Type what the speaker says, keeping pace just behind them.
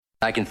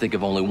I can think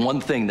of only one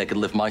thing that could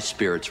lift my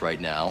spirits right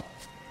now.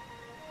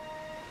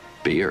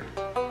 Beer.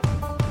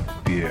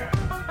 Beer.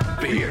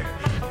 Beer.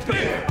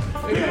 Beer.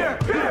 Beer.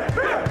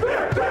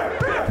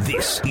 Beer.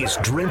 This is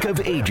Drink of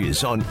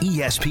Ages on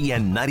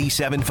ESPN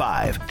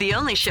 97.5. The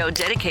only show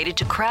dedicated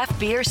to craft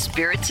beer,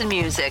 spirits, and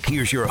music.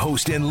 Here's your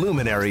host and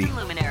luminary,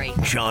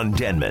 John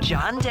Denman.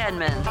 John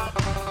Denman.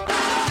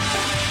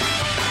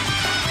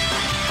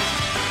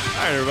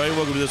 All right, everybody,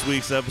 welcome to this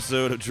week's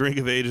episode of Drink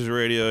of Ages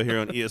Radio here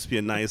on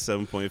ESPN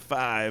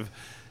 97.5.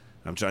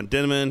 I'm John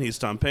Denman. He's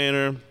Tom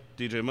Painter,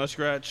 DJ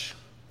Muskratch.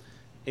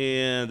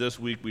 And this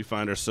week we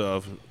find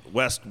ourselves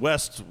west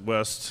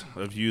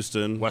of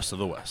Houston. West of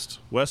the West.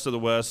 West of the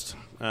West,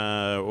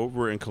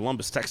 over in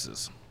Columbus,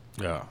 Texas.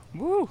 Yeah.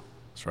 Woo.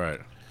 That's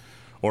right.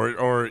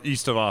 Or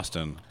east of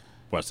Austin,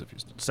 west of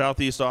Houston.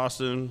 Southeast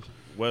Austin,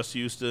 West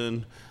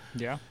Houston.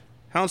 Yeah.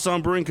 Hound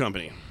Song Brewing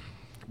Company.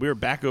 We're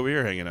back over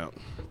here hanging out.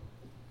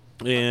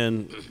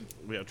 And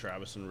we have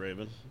Travis and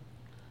Raven.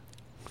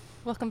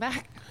 Welcome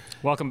back.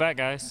 Welcome back,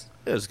 guys.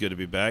 It's good to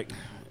be back.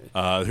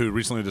 Who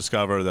recently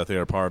discovered that they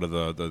are part of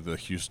the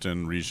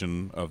Houston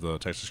region of the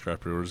Texas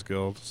Craft Brewers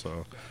Guild.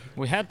 So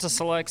we had to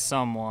select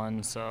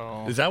someone.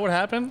 So is that what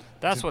happened?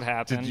 That's what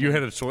happened. Did you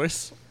had a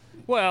choice?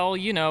 Well,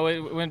 you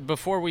know,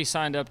 before we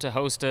signed up to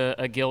host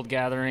a guild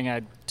gathering,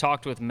 I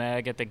talked with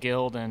Meg at the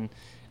guild,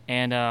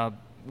 and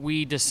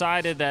we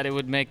decided that it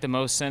would make the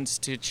most sense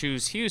to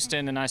choose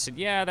Houston. And I said,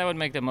 yeah, that would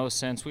make the most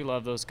sense. We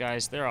love those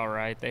guys. They're all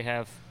right. They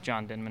have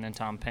John Denman and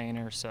Tom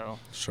Painter, so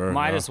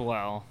might as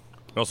well.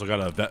 We also got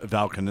a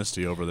Val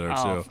Canisti over there,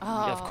 too.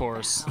 Yeah, of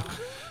course.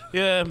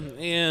 Yeah,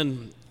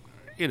 and,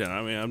 you know,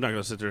 I mean, I'm not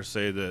going to sit there and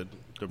say that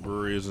the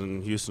breweries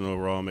in Houston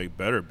overall make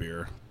better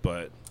beer,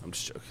 but I'm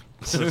just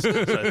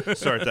joking.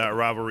 Start that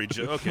rivalry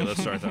joke. Okay,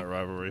 let's start that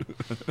rivalry.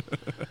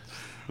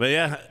 But,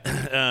 yeah,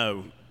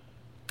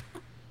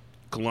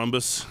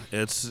 Columbus,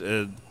 it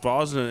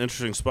falls in an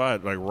interesting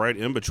spot, like right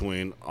in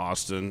between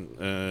Austin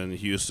and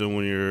Houston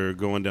when you're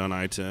going down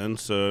I-10,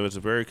 so it's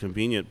a very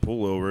convenient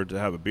pullover to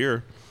have a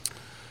beer.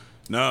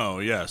 No,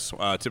 yes.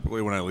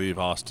 Typically when I leave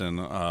Austin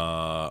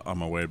on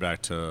my way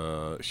back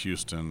to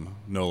Houston,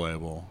 No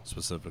Label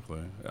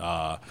specifically,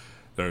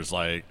 there's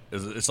like,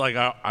 it's like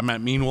I'm at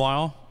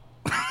Meanwhile,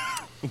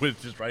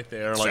 which is right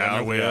there, like on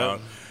my way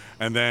out.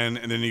 And then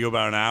you go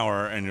about an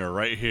hour and you're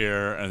right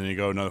here, and then you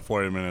go another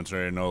 40 minutes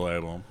right at No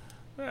Label.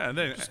 Yeah, and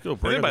then,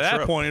 by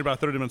that point, you're about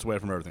 30 minutes away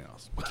from everything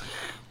else.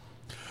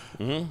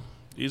 Mm-hmm.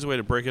 Easy way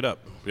to break it up.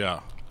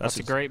 Yeah. That's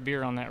a great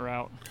beer on that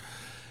route.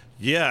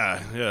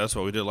 Yeah, that's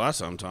what we did last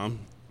time, Tom.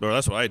 Or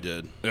that's what I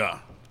did. Yeah,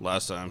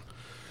 last time.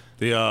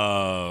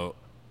 The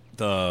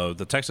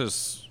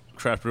Texas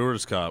Craft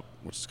Brewers Cup,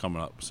 which is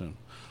coming up soon.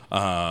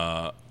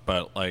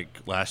 But like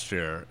last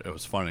year, it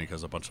was funny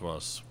because a bunch of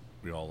us,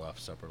 we all left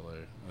separately,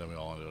 and then we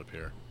all ended up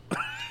here.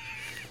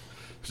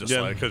 Because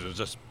it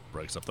just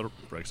breaks up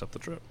the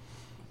trip.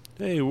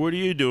 Hey, what are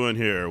you doing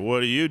here?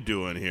 What are you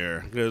doing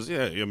here? Because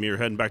you're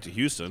heading back to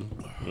Houston.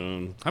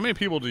 How many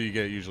people do you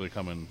get usually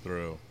coming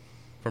through?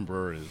 From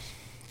breweries?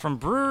 From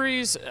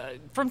breweries,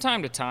 from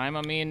time to time.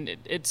 I mean,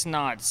 it's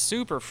not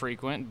super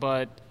frequent,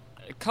 but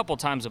a couple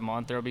times a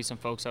month there'll be some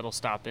folks that'll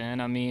stop in.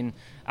 I mean,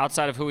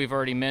 outside of who we've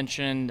already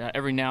mentioned,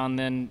 every now and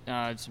then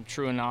some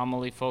True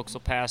Anomaly folks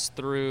will pass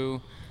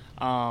through.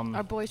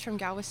 Our boys from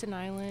Galveston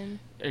Island.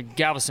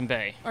 Galveston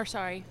Bay.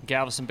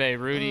 Galveston Bay.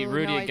 Rudy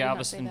at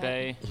Galveston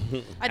Bay.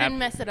 I didn't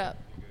mess it up.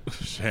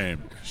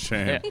 Shame.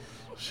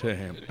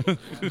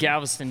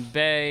 Galveston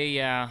Bay,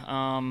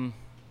 yeah.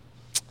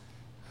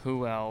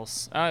 Who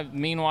else?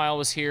 Meanwhile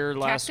was here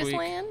last week. Cactus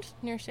Land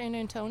near San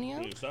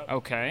Antonio.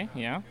 Okay,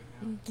 yeah.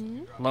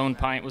 Mm-hmm. Lone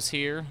Pint was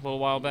here a little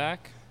while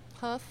back.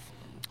 Huff,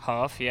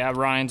 yeah.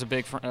 Ryan's a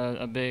good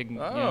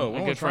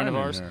friend of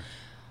ours.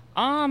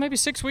 Maybe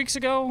 6 weeks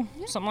ago,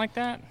 something like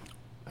that.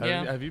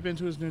 Have you been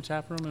to his new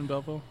tap room in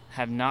Belleville?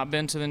 Have not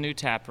been to the new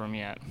tap room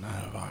yet. No,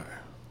 have I.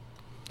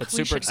 It's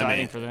super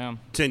exciting for them.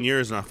 10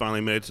 years and I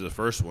finally made it to the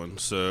first one,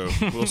 so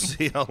we'll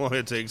see how long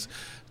it takes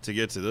to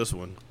get to this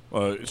one.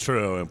 Well, it's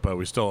true, but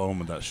we still own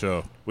that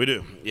show. We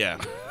do, yeah.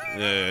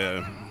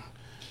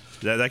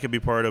 That could be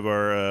part of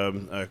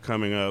our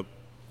coming up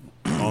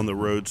on the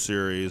road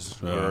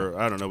series, or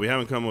I don't know. We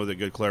haven't come up with a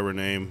good, clever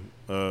name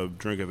of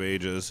Drink of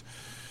Ages.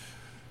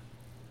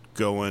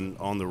 Going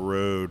on the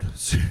road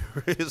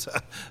series.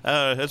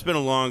 It's been a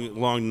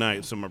long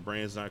night, so my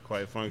brain's not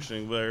quite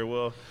functioning very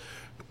well.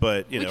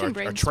 But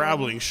our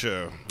traveling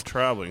show.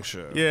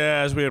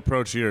 Yeah, as we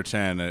approach year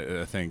 10,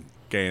 I think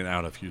getting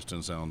out of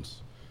Houston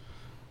sounds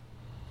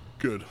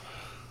good.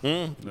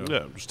 Mm-hmm.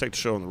 Yeah, just take the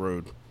show on the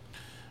road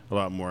a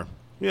lot more.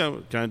 Yeah,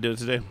 kind of did it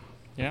today.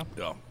 Yeah.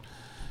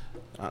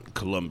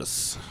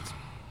 Columbus.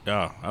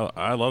 Yeah,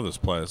 I love this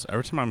place.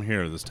 Every time I'm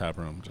here, this tap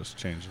room just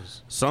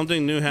changes.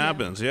 Something new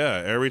happens.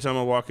 Yeah, every time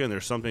I walk in,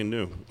 there's something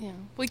new. Yeah,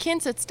 we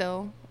can't sit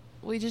still.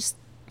 We just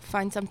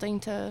find something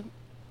to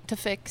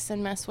fix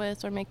and mess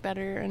with or make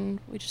better, and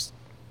we just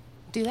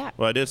do that.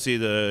 Well, I did see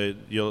the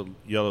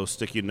yellow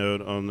sticky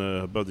note on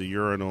above the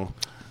urinal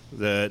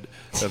that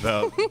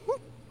about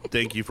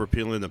thank you for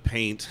peeling the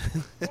paint.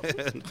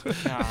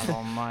 God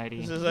almighty.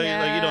 It's just like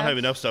you don't have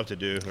enough stuff to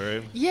do,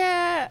 right?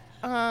 Yeah.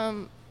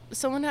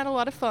 Someone had a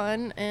lot of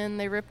fun, and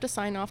they ripped a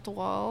sign off the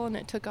wall, and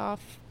it took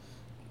off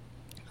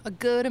a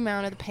good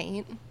amount of the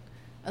paint,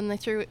 and they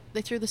threw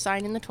the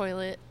sign in the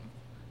toilet.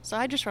 So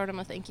I just wrote them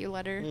a thank you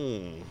letter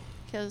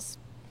because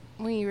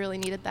we really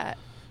needed that.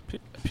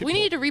 We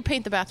needed to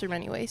repaint the bathroom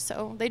anyway,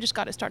 so they just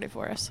got it started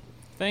for us.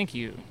 Thank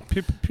you.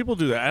 People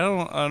do that. I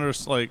don't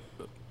understand. Like,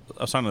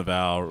 I was talking to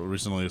Val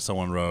recently.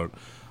 Someone wrote,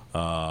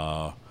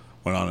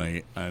 went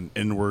on an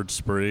inward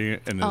spree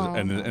in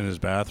his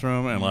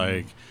bathroom, and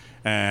like,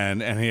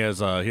 and he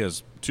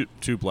has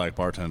two black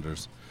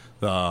bartenders,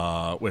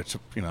 which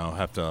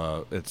have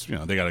to. It's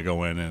they got to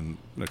go in and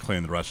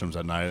clean the restrooms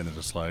at night, and they're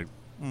just like,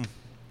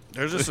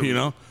 There's just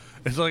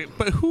it's like,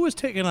 but who is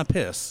taking a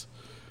piss?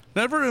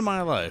 Never in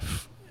my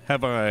life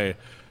have I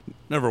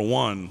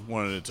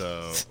wanted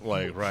to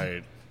like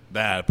write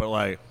that,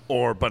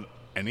 but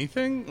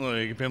anything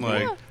like been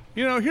like,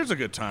 here's a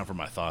good time for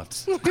my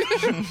thoughts.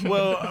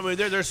 Well, I mean,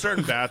 there's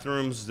certain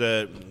bathrooms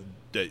that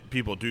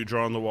people do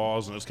draw on the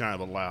walls, and it's kind of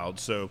allowed.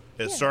 So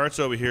it starts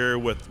over here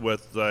with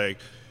like,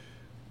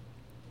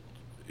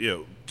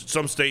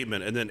 some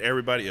statement, and then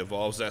everybody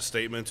evolves that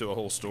statement to a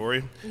whole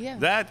story. Yeah.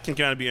 That can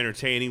kind of be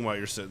entertaining while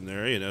you're sitting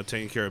there,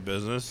 taking care of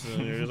business.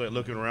 And you're just like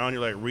looking around,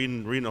 you're like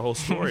reading the whole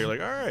story. You're like,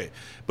 all right.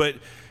 But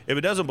if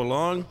it doesn't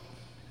belong,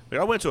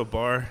 like I went to a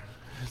bar.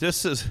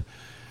 This is,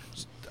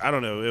 I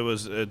don't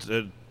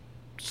know.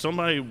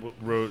 Somebody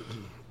wrote,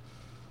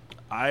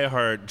 I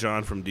heart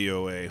John from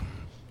DOA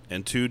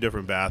in 2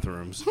 different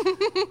bathrooms.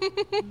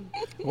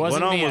 One of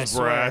them was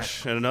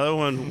Brash, and another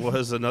one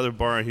was another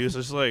bar in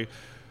Houston. It's like,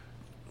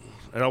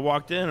 and I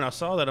walked in and I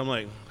saw that. I'm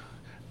like,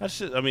 that's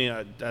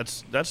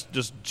just, that's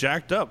just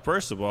jacked up.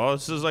 First of all,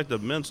 this is like the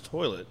men's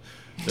toilet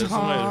that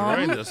somebody's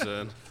writing this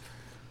in.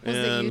 Was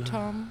it you,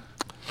 Tom?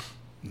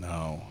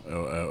 No,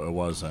 it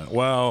wasn't.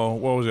 Well,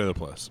 what was the other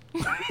place?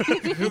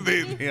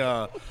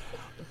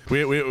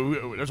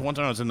 There's one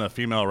time I was in the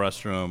female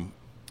restroom,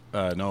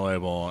 No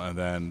Label, and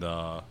then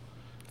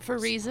for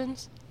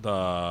reasons.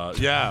 So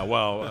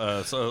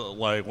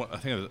like I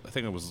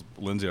think it was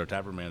Lindsay, our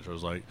tavern manager,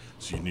 was like,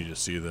 so you need to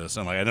see this.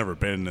 And like I'd never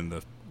been in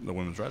the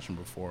women's restroom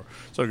before,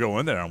 so I go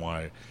in there. I'm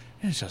like,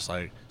 it's just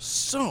like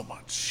so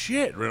much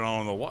shit written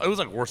on the wall. It was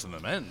like worse than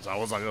the men's. I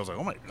was like,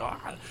 oh my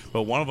god.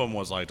 But one of them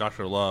was like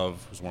Dr.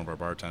 Love, who's one of our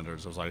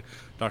bartenders. It was like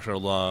Dr.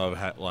 Love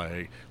had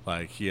like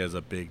he has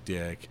a big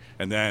dick,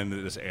 and then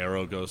this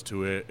arrow goes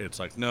to it. It's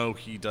like, no,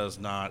 he does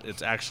not.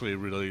 It's actually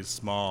really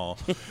small.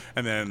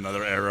 And then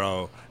another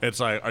arrow. It's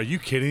like, are you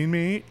kidding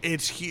me?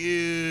 It's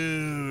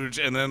huge.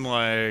 And then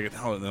I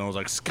was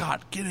like,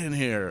 Scott, get in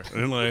here.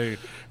 And like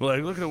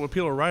look at what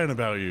people are writing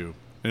about you.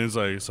 And it's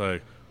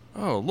like.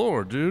 Oh,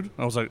 Lord, dude.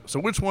 I was like, so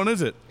which one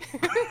is it?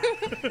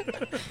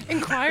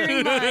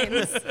 Inquiring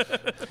minds.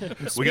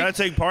 We got to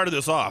take part of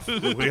this off. We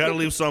got to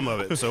leave some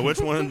of it. So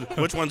which one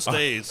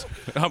stays?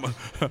 I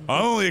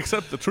only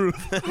accept the truth.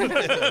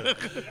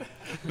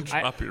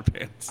 Drop your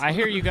pants. I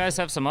hear you guys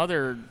have some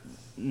other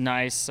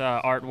nice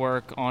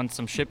artwork on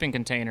some shipping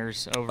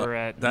containers over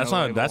at that's No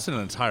not Label. That's an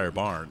entire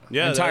barn.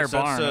 Yeah, that's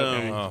barn.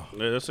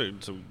 That's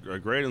a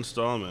great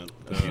installment.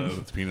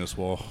 The penis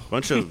wall.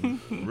 Bunch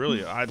of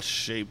really odd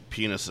shaped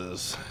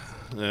penises,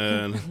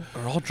 and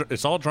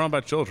it's all drawn by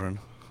children.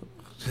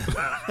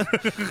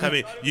 I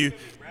mean,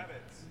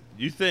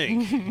 you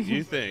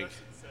think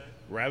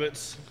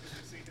rabbits?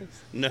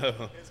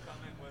 No.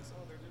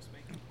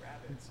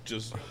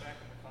 Just.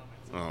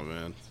 Oh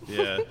man,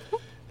 yeah.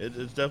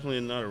 It's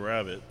definitely not a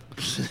rabbit.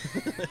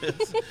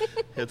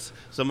 it's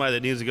somebody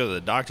that needs to go to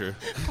the doctor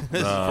for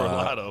a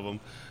lot of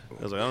them.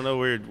 I was like, I don't know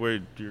where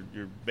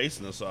you're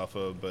basing this off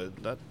of,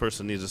 but that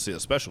person needs to see a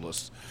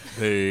specialist.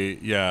 We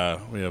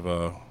have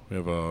a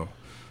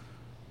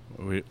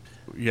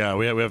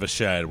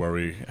shed where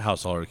we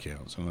house all our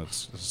accounts, and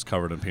it's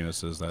covered in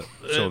penises that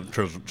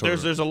children.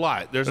 There's a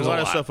lot. There's a lot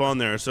of stuff on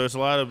there. So it's a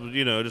lot of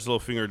just little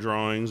finger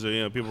drawings.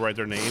 People write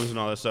their names and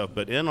all that stuff.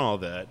 But in all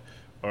that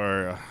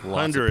are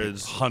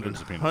hundreds of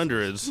penises.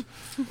 Hundreds.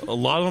 A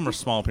lot of them are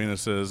small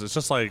penises. It's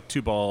just like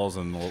 2 balls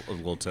and a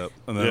little tip,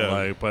 and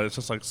then but it's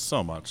just like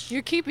so much.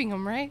 You're keeping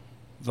them, right?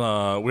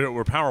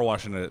 We're power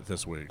washing it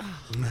this week.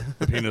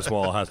 The penis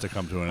wall has to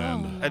come to an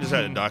end. I just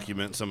had to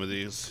document some of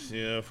these,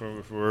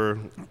 for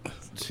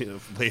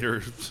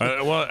later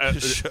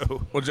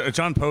show. Well,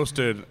 John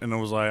posted, and it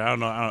was like, I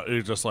don't know. It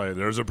was just like,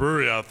 there's a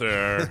brewery out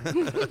there.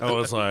 I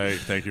was like,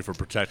 thank you for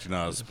protecting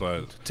us,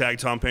 but tag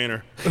Tom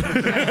Painter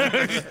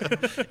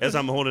as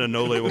I'm holding a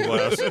No Label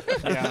glass.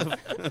 Yeah.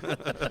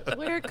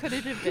 Where could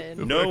it have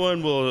been? No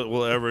one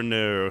will ever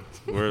know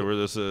where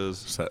this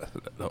is.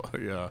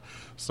 Yeah.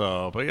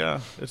 So, but yeah,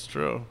 it's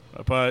true.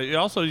 But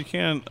you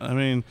can't. I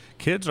mean,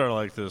 kids are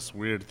like this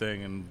weird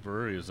thing in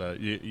breweries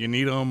that you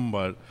need them,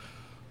 but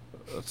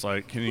it's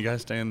like, can you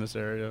guys stay in this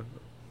area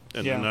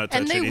and not touch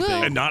and they anything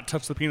will. and not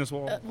touch the penis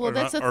wall? Well,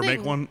 that's the thing. Or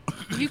make one.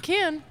 You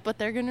can, but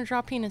they're gonna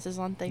draw penises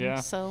on things. Yeah.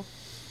 So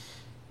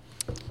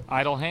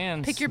Idle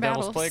hands. Pick your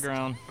Devil's battles.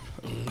 Playground.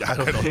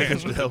 Idle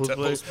hands,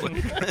 devil's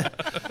plate.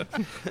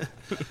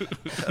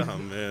 Oh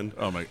man.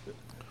 Oh my.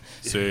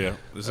 See,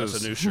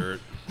 That's a new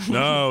shirt.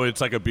 No, it's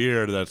like a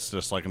beard that's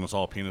just like, and it's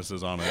all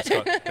penises on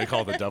it. They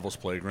call it the Devil's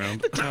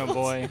Playground. Oh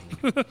boy.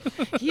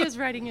 He is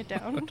writing it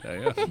down.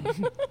 Yeah.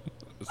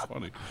 It's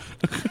funny.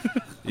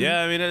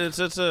 Yeah, I mean it's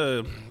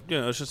a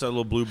it's just that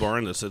little blue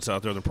barn that sits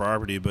out there on the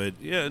property, but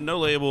yeah, no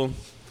label.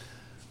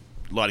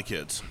 A lot of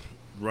kids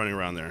running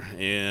around there,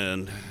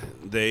 and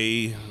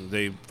they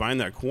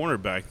find that corner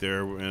back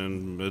there,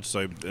 and it's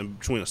like in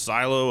between a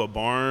silo, a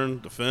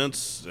barn, the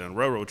fence, and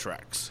railroad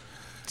tracks.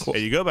 Cool.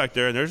 And you go back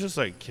there, and there's just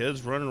like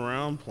kids running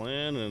around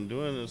playing and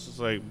doing this. It's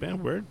like, man,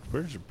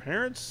 where's your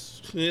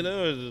parents? You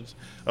know,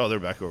 oh, they're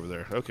back over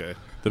there. Okay.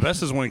 The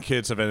best is when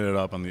kids have ended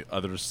up on the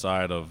other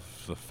side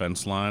of the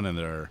fence line, and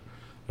they're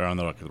on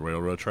the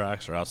railroad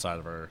tracks or outside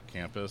of our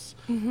campus,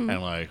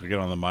 and like we get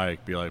on the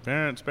mic, be like,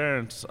 parents,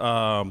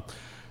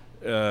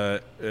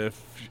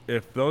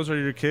 if those are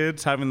your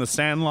kids having the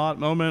Sandlot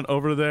moment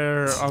over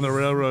there on the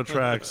railroad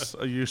tracks,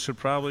 you should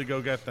probably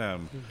go get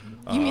them.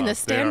 You mean the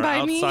Stand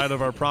By Me? They are outside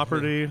of our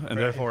property and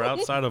therefore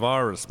outside of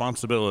our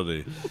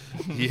responsibility.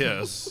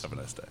 Yes. Have a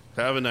nice day.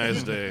 Have a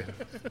nice day.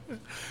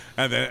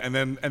 And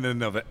then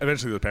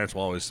eventually the parents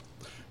will always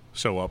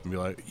show up and be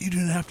like, you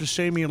didn't have to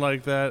shame me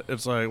like that.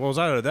 It's like, well, it's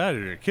either that or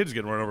your kid's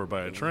getting run over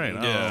by a train.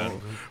 Yeah.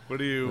 Oh, what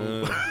do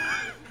you...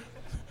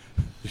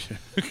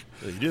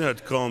 You didn't have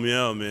to call me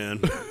out,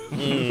 man.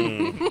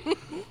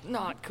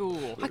 Not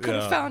cool. I could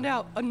have found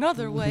out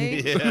another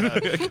way.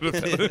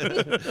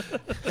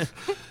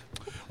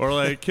 Or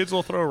like kids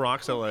will throw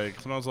rocks at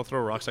sometimes they'll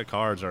throw rocks at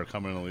cars that are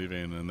coming and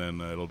leaving, and then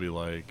it'll be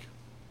like,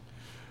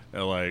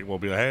 we'll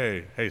be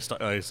like, hey, stop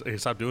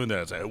doing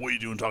that. It's like, what are you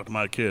doing talking to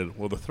my kid?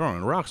 Well, they're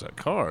throwing rocks at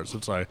cars.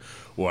 It's like,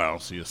 well, I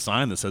don't see a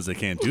sign that says they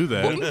can't do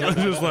that.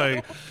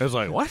 It's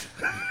like, what?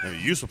 I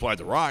mean, you supplied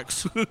the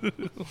rocks.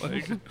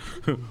 Like,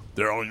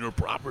 they're on your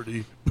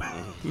property.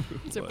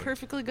 It's a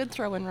perfectly good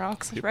throwing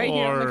rocks right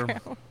here on the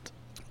ground.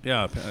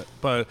 Yeah,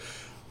 but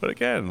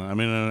again, I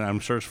mean, I'm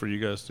sure it's for you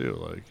guys too.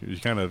 Like, you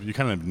kind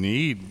of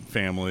need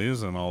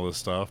families and all this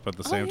stuff, but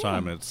at the same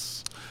time,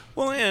 it's...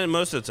 Well, and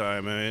most of the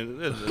time, I mean,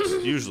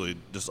 it's usually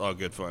just all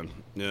good fun.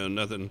 You know,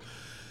 nothing.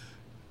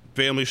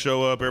 Families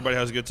show up, everybody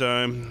has a good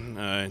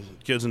time,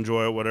 kids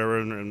enjoy it, whatever,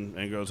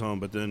 and goes home.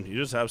 But then you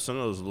just have some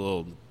of those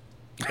little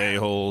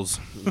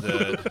a-holes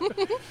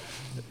that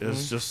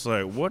it's just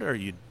like, what are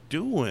you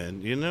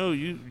doing? You know,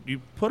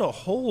 you put a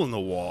hole in the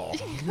wall.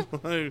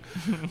 Like,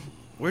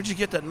 where'd you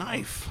get that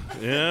knife?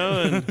 You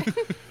know,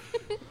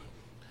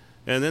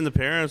 and then the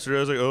parents are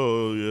always like,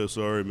 oh, yeah,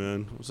 sorry,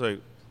 man. It's like,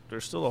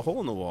 there's still a hole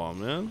in the wall,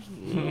 man.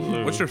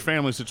 What's your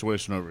family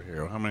situation over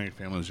here? How many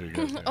families are you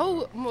guys?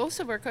 Oh, most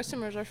of our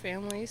customers are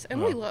families,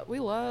 and we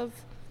love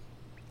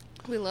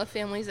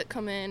families that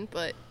come in.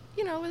 But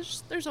you know,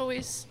 there's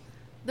always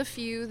the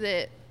few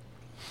that,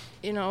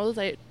 you know,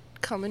 that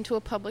come into a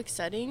public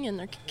setting and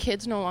their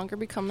kids no longer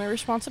become their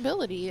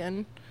responsibility,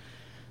 and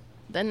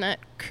then that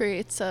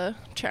creates a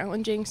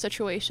challenging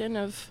situation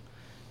of,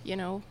 you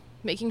know,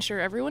 making sure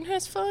everyone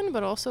has fun,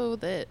 but also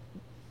that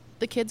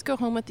the kids go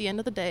home at the end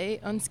of the day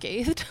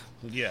unscathed.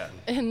 Yeah.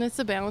 And it's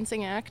a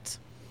balancing act.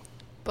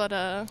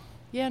 But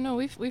yeah, no,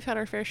 we've had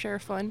our fair share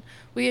of fun.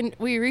 We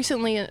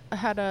recently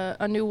had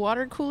a new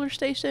water cooler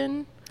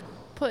station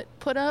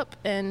put up,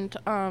 and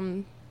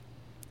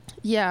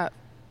yeah,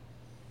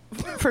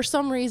 for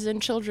some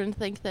reason children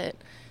think that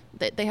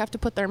they have to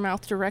put their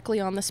mouth directly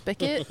on the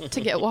spigot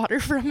to get water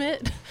from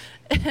it.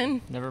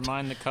 And never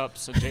mind the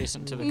cups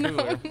adjacent to the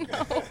cooler.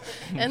 No.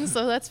 And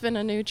so that's been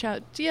a new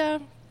challenge. Yeah.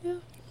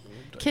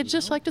 Kids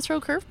just like to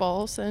throw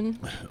curveballs and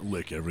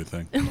lick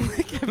everything.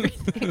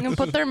 And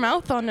put their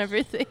mouth on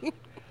everything.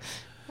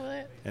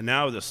 What? And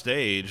now the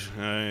stage,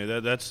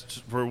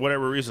 that's for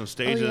whatever reason,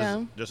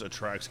 stages just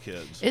attracts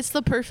kids. It's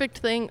the perfect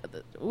thing.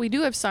 We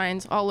do have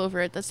signs all over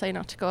it that say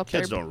not to go up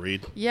there. Kids don't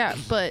read. Yeah,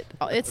 but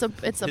it's a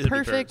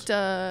perfect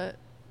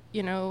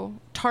you know,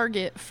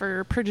 target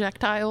for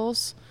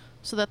projectiles,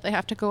 so that they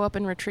have to go up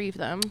and retrieve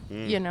them.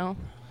 You know.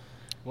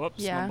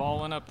 Whoops! My ball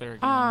went up there again.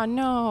 Ah,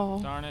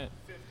 no. Darn it.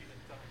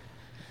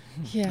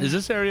 Yeah. Is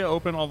this area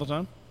open all the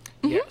time?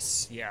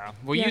 Yes. Yeah.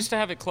 We used to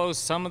have it closed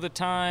some of the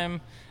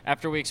time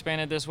after we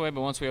expanded this way,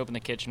 but once we opened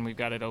the kitchen, we've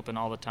got it open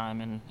all the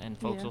time, and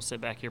folks will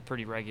sit back here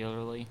pretty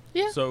regularly.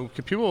 Yeah. So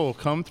can people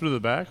come through the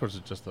back, or is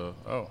it just a?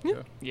 Oh.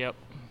 Yeah.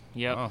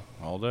 Yep. Oh,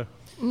 all day.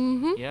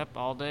 Yep.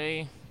 All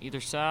day, either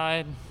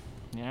side.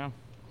 Yeah.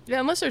 Yeah.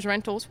 Unless there's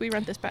rentals, we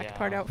rent this back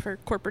part out for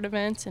corporate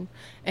events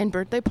and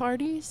birthday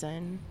parties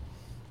and.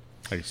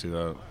 I can see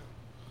that.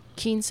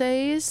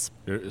 Quinces.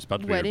 It's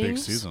about to be weddings. your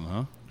big season,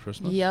 huh?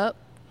 Christmas? Yep.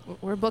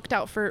 We're booked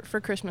out for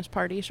Christmas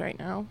parties right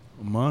now.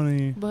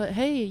 Money. But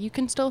hey, you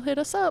can still hit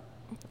us up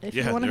if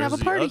you want to have a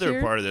party the other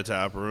here. part of the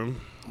tap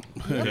room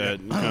that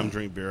you come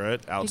drink beer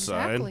at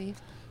outside. Exactly.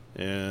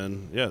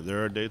 And yeah,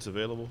 there are dates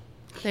available.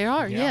 They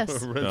are,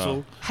 yes.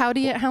 Rental.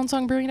 Howdy at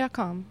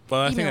houndsongbbrewing.com.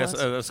 Well, I think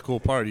Email that's a cool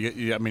part.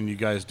 I mean, you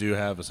guys do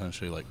have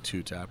essentially like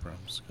 2 tap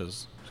rooms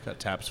because it's got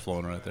taps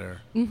flowing right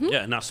there.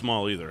 Yeah, not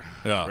small either.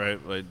 Yeah.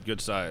 Right? Like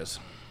good size.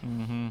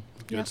 Mm-hmm.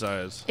 Good Yep.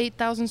 size.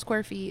 8,000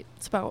 square feet.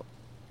 It's about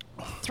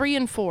 3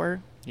 and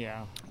 4.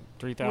 Yeah,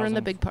 3,000. We're in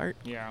the big part.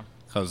 Yeah.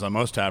 Because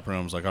most tap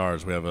rooms like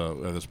ours, we have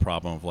this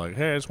problem of like,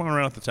 hey, I just want to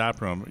rent out the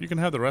tap room. You can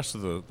have the rest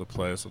of the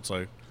place. It's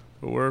like,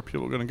 but where are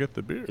people going to get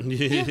the beer?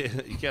 Yeah.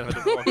 You can't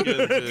have to walk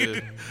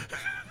into.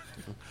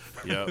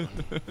 Yep.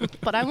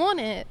 But I want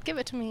it. Give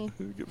it to me.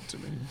 Give it to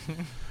me.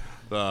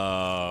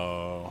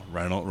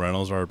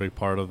 Rentals are a big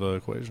part of the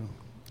equation.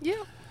 Yeah.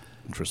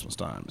 And Christmas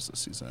time is the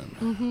season.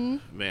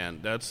 Mm-hmm. Man,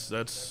 that's.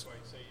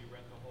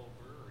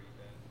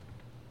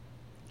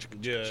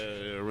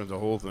 Yeah, rent the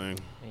whole thing.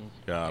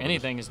 Yeah, but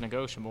Anything is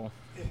negotiable.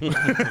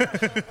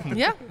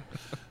 Yeah.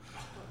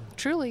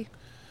 Truly.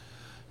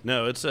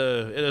 No, it's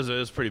a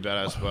pretty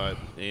badass spot,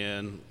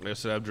 and like I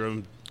said, I've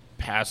driven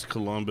past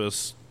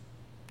Columbus,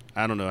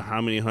 I don't know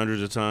how many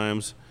hundreds of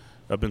times,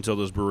 up until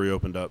this brewery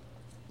opened up,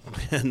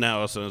 and now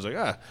all of a sudden it's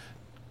like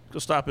go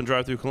stop and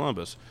drive through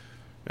Columbus,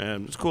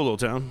 and it's a cool little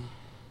town.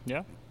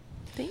 Yeah.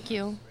 Thank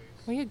you.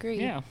 We agree.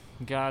 Yeah.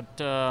 Got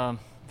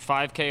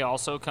 5K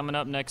also coming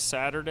up next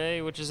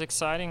Saturday, which is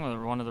exciting.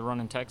 We're one of the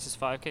Running Texas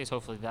 5Ks.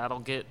 Hopefully that'll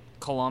get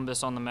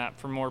Columbus on the map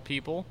for more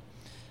people.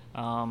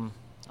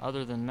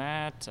 Other than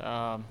that,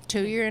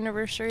 2-year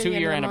anniversary.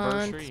 2-year in a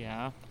anniversary, month.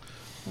 yeah.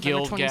 November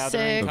Guild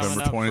gathering 26th. coming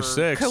November up for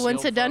 26th. Guild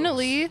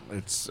Coincidentally,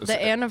 folks. it's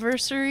the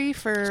anniversary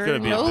for gonna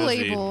be No busy.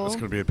 Label. It's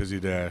going to be a busy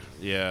day.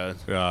 Yeah,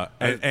 Yeah,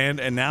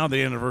 and now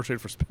the anniversary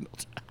for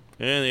Spindletop.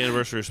 and the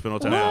anniversary of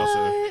Spindletop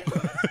also.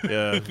 What?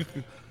 Yeah,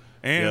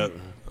 And Yeah.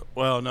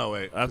 well, no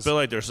wait. I feel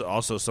like there's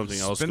also something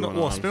else going on.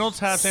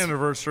 Spindletop's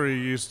anniversary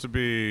used to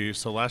be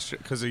last year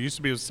because it used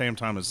to be the same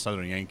time as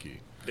Southern Yankee.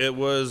 It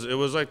was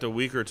like the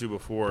week or two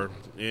before,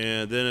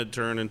 and then it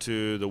turned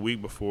into the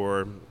week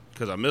before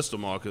because I missed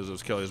them all because it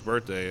was Kelly's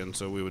birthday, and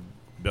so we would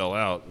bail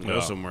out and go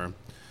Yeah. somewhere.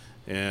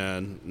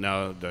 And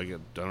now I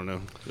don't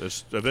know.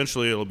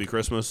 Eventually it'll be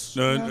Christmas.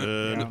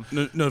 And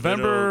then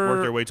November it'll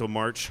work their way till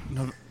March.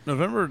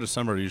 November or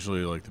December are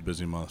usually like the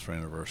busy months for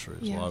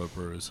anniversaries. Yeah. A lot of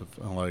breweries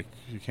have, like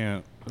you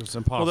can't. It's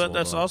impossible. Well,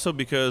 that's also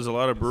because a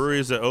lot of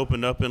breweries that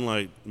opened up in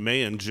like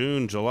May and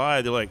June,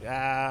 July, they're like,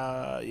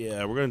 yeah,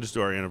 we're gonna just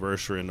do our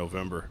anniversary in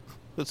November.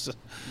 It's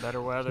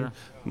Better weather.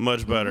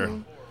 much better.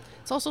 Mm-hmm.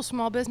 It's also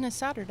Small Business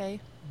Saturday.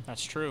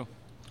 That's true.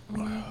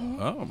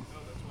 Oh.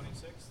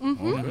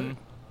 Mm-hmm.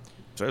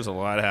 So there's a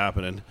lot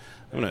happening.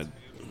 I'm gonna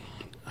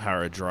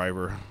hire a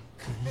driver.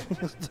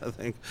 I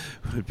think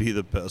would be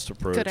the best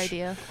approach. Good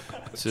idea.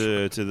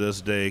 To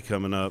this day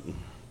coming up,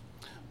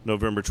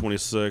 November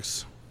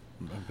 26th.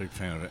 I'm a big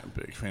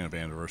fan of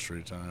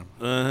anniversary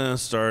time.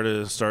 Start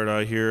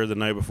out here the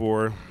night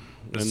before,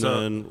 and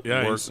then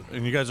work.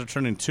 And you guys are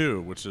turning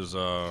 2, which is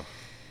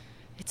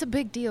It's a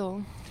big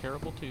deal.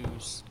 Terrible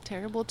twos.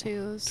 Terrible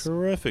twos.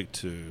 Terrific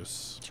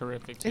twos,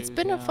 Terrific twos. It's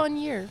been a fun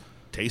year.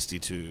 tasty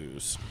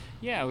twos.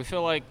 Yeah, we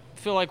feel like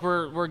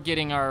we're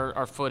getting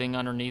our footing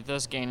underneath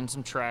us, gaining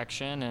some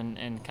traction,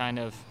 and kind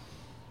of,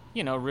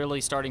 really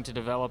starting to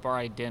develop our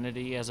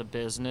identity as a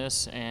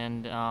business,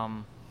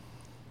 and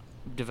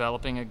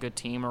developing a good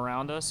team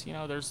around us.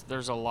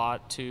 There's a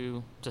lot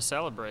to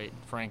celebrate,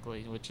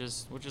 frankly, which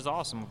is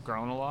awesome. We've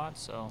grown a lot,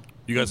 so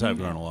you guys have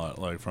grown a lot,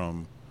 like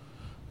from,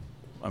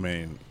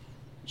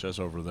 just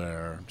over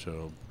there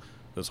to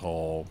this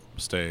whole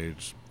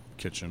stage,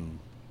 kitchen,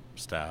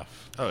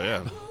 staff. Oh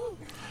yeah,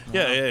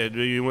 yeah.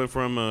 You went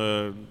from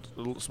a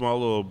small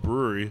little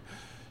brewery,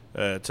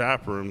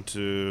 tap room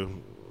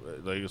to,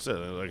 like you said,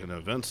 like an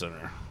event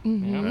center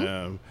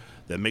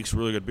that makes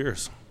really good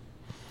beers.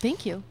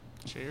 Thank you.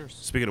 cheers.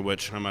 Speaking of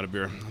which, I'm out of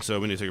beer, so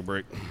we need to take a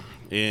break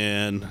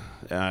and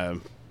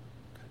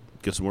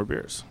get some more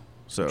beers.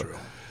 So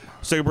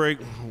let's take a break.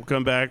 We'll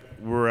come back.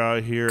 We're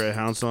out here at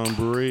Hound Song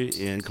Brewery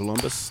in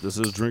Columbus. This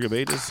is Drink of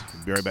Ages.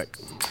 Be right back.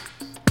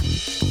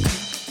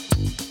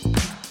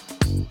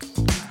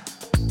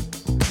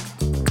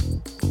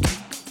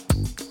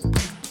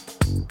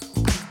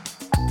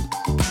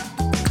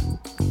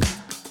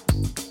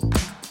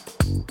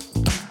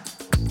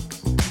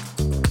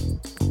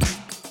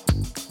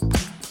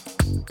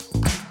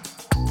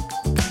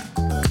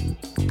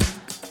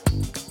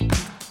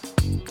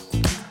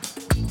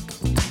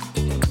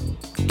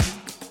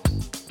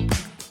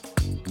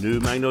 New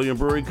Magnolia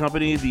Brewing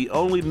Company, the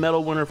only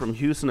medal winner from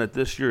Houston at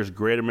this year's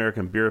Great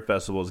American Beer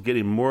Festival, is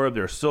getting more of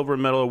their Silver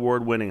Medal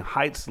Award-winning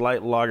Heights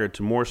Light Lager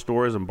to more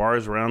stores and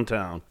bars around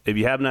town. If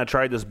you have not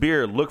tried this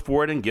beer, look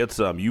for it and get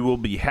some. You will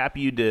be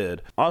happy you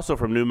did. Also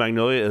from New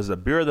Magnolia is the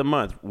Beer of the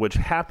Month, which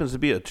happens to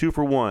be a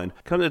 2-for-1.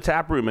 Come to the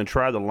tap room and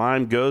try the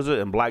Lime Goza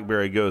and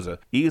Blackberry Goza.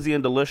 Easy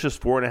and delicious,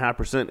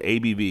 4.5%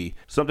 ABV.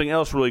 Something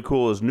else really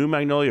cool is New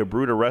Magnolia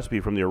brewed a recipe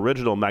from the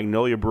original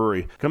Magnolia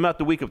Brewery. Come out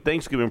the week of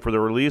Thanksgiving for the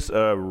release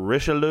of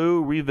Richelieu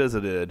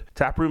Revisited.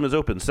 Taproom is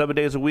open 7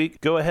 days a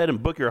week. Go ahead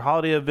and book your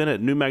holiday event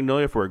at New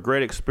Magnolia for a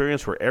great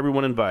experience for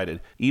everyone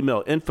invited.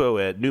 Email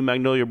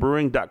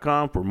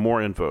info@newmagnoliabrewing.com for more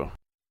info.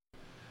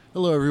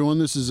 Hello, everyone.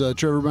 This is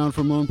Trevor Brown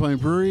from Lone Pine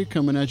Brewery,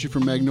 coming at you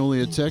from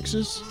Magnolia,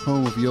 Texas,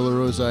 home of Yellow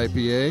Rose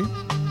IPA.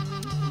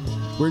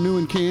 We're new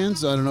in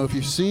cans. I don't know if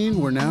you've seen.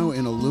 We're now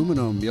in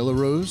aluminum. Yellow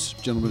Rose,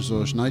 Gentleman's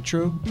English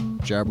Nitro,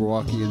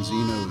 Jabberwocky, and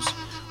Xenos.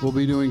 We'll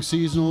be doing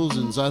seasonals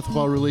and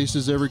Zythopol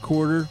releases every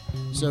quarter.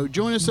 So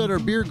join us at our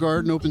beer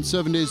garden, open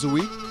 7 days a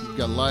week. We've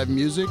got live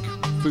music,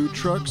 food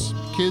trucks.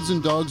 Kids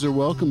and dogs are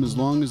welcome as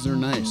long as they're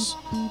nice.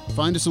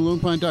 Find us at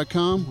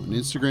LonePine.com, on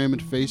Instagram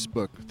and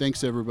Facebook.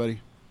 Thanks,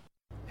 everybody.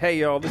 Hey,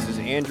 y'all, this is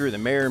Andrew the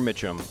Mayor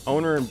Mitchum,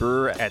 owner and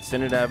brewer at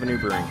Senate Avenue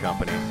Brewing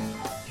Company.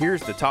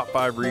 Here's the top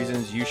 5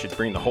 reasons you should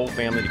bring the whole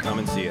family to come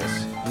and see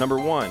us. Number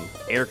 1,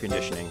 air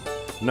conditioning.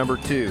 Number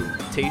 2,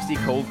 tasty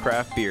cold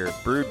craft beer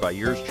brewed by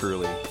yours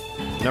truly.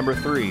 Number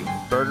 3,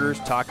 burgers,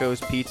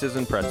 tacos, pizzas,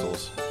 and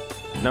pretzels.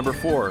 Number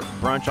 4,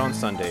 brunch on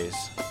Sundays.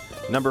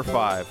 Number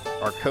 5,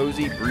 our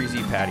cozy,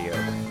 breezy patio.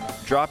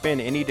 Drop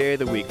in any day of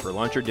the week for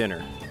lunch or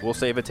dinner. We'll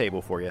save a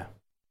table for you.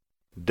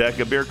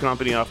 Decca Beer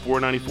Company off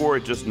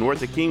 494 just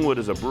north of Kingwood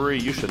is a brewery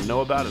you should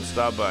know about and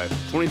stop by.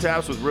 20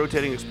 taps with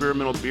rotating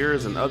experimental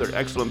beers and other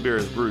excellent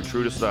beers brewed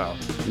true to style.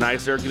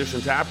 Nice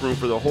air-conditioned tap room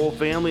for the whole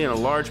family and a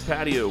large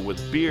patio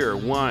with beer,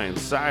 wine,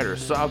 cider,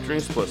 soft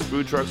drinks, plus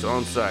food trucks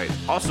on site.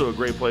 Also a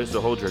great place to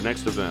hold your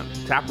next event.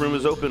 Tap room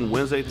is open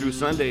Wednesday through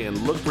Sunday, and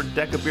look for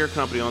Decca Beer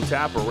Company on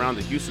tap around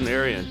the Houston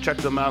area and check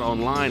them out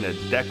online at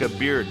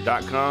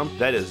decabeer.com.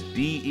 That is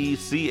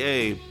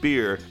DECA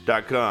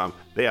beer.com.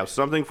 They have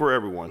something for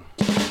everyone.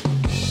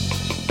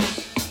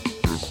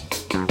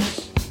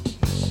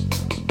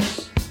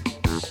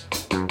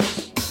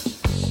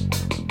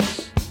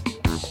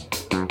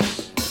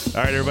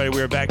 All right, everybody, we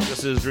are back.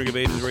 This is Drink of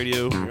Ages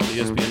Radio here on the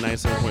ESPN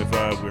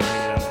 97.5. We're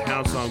hanging out at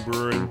Hound Song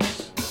Brewing.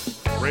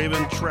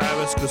 Raven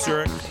Travis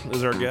Kosurik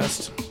is our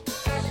guest,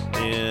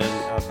 and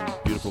out in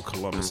beautiful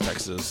Columbus,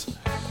 Texas.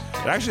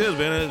 It actually has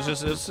been.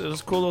 It's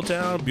a cool little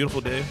town,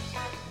 beautiful day.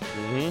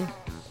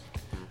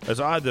 It's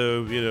odd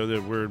though,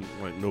 that we're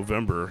like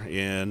November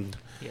and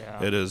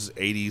it is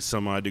 80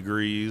 some odd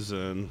degrees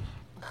and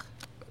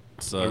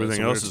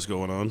everything else is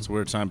going on. It's a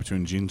weird time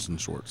between jeans and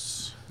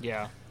shorts.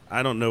 Yeah.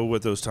 I don't know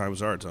what those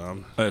times are,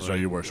 Tom. That's right,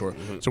 you wear shorts.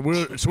 So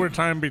we're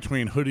time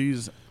between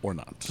hoodies or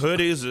not.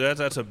 Hoodies,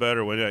 that's a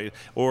better one. Yeah.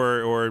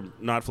 Or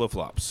not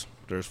flip-flops.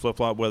 There's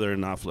flip-flop weather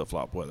and not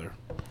flip-flop weather.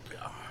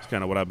 Yeah. It's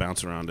kind of what I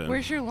bounce around in.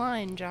 Where's your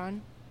line,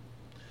 John?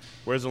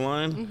 Where's the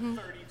line?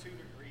 32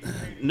 degrees.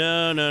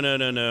 No.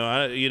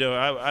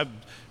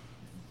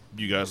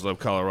 You guys love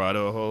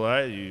Colorado a whole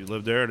lot. You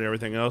live there and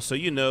everything else. So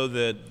you know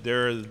that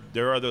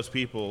there are those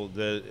people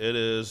that it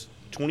is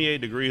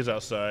 28 degrees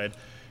outside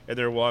and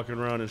they're walking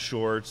around in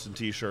shorts and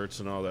T-shirts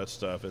and all that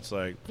stuff. It's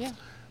like,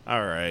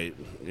 all right,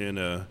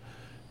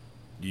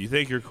 you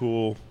think you're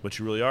cool, but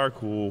you really are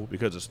cool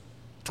because it's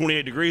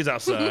 28 degrees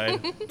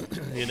outside,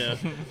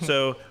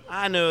 So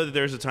I know that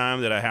there's a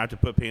time that I have to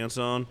put pants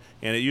on,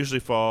 and it usually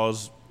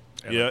falls,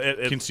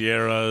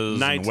 quinceañeras,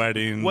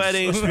 and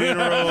weddings,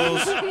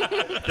 funerals,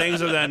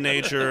 things of that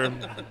nature.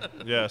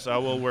 Yes, I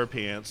will wear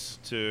pants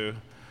too,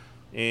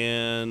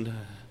 and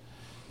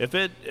if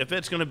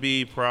it's going to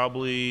be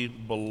probably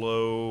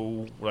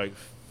below like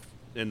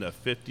in the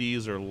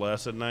 50s or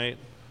less at night,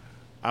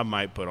 I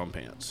might put on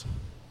pants.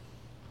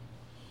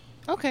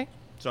 Okay.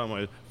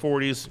 Something like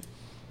 40s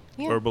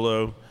or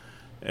below.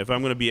 If I'm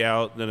going to be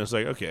out, then it's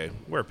like, okay,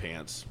 wear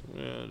pants.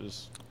 Yeah,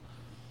 just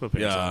put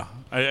pants on.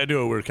 I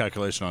do a weird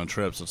calculation on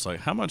trips. It's like,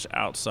 how much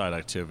outside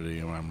activity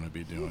am I going to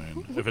be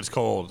doing if it's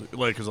cold?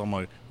 Like, because I'm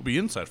like, we'll be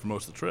inside for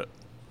most of the trip.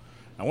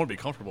 I want to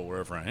be comfortable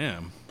wherever I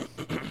am.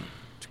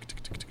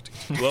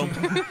 Well,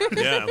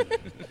 yeah.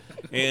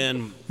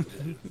 And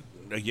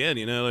again,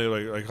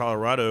 like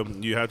Colorado,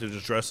 you have to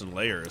just dress in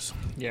layers.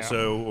 Yeah.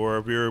 So, or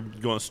if you're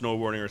going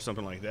snowboarding or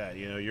something like that,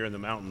 you're in the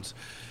mountains,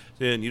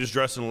 then you just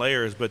dress in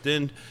layers. But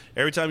then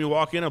every time you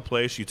walk in a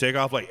place, you take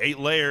off like 8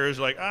 layers.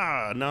 Like,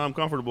 now I'm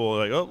comfortable.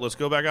 Like, oh, let's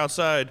go back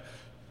outside.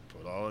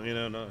 Put all,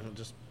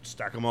 just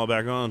stack them all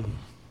back on.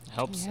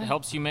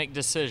 Helps you make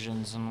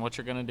decisions on what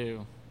you're gonna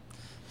do.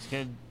 It's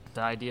good.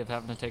 The idea of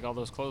having to take all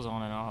those clothes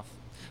on and off.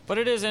 But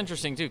it is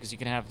interesting, too, because you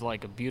can have,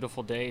 like, a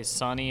beautiful day, it's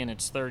sunny, and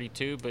it's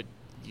 32, but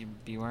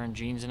you'd be wearing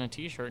jeans and a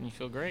T-shirt, and you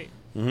feel great.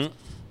 Mm-hmm.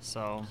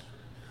 So.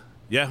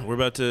 Yeah, we're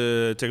about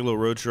to take a little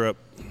road trip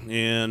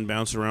and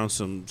bounce around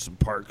some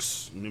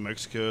parks in New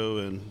Mexico.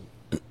 And,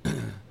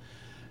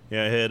 I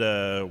had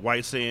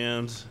White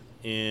Sands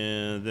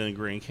and then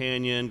Grand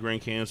Canyon.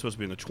 Grand Canyon's supposed to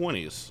be in the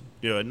 20s,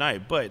 at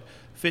night, but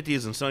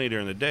 50s and sunny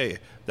during the day.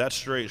 That's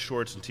straight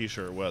shorts and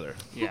T-shirt weather.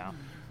 Yeah.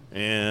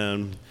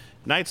 And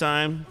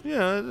nighttime,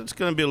 it's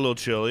going to be a little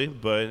chilly,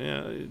 but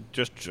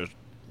just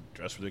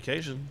dress for the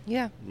occasion.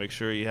 Yeah. Make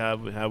sure you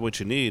have what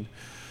you need.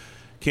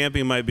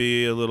 Camping might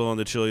be a little on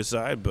the chilly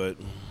side, but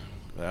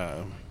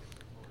well,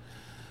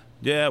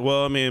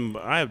 I mean,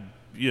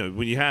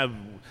 when you have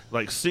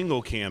like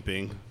single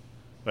camping,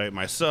 like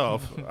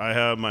myself, I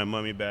have my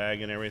mummy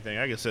bag and everything.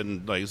 I can sit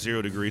in like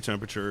 0-degree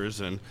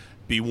temperatures and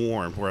be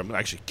warm, where I'm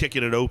actually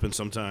kicking it open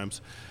sometimes.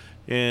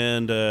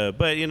 And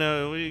but you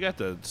got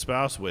the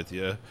spouse with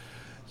you.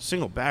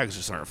 Single bags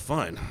just aren't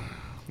fun.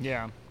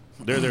 Yeah.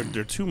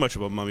 They're too much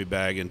of a mummy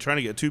bag, and trying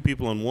to get 2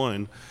 people in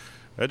one,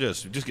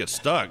 You just get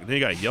stuck. Then you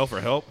got to yell for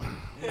help.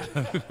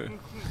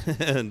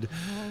 And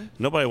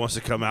nobody wants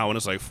to come out when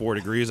it's like 4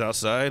 degrees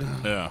outside.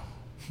 Yeah.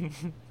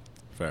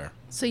 Fair.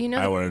 So you I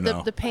know wouldn't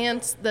know. the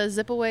pants, the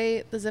zip away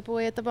at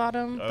the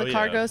bottom, Oh, the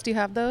yeah. cargos. Do you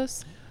have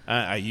those?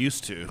 I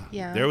used to.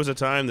 Yeah. There was a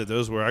time that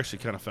those were actually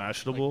kind of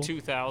fashionable. Like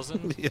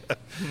 2000.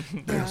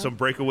 Yeah. Some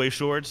breakaway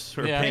shorts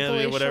or Yeah. pants or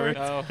Breakaway whatever.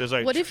 shorts. Oh. Just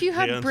like What if you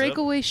had hands up,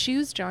 breakaway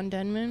shoes, John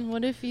Denman?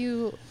 What if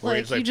you where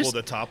like it's like you just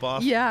pull the top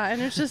off? yeah,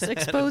 and it just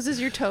exposes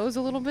your toes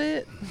a little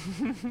bit?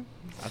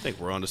 I think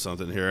we're onto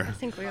something here. I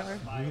think we are.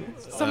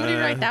 Somebody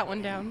write that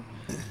one down.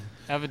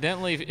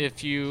 Evidently,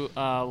 if you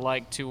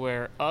like to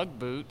wear UGG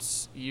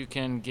boots, you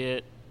can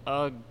get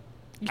UGG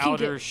You can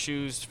outer get-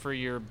 shoes for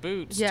your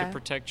boots Yeah. to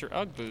protect your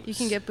UGG boots. You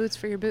can get boots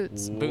for your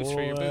boots. boots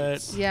for your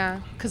boots.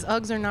 Yeah, because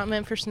Uggs are not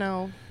meant for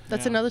snow.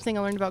 That's Yeah. another thing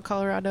I learned about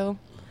Colorado.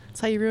 That's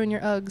how you ruin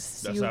your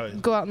Uggs. That's you how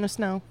it- go out in the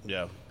snow.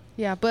 Yeah.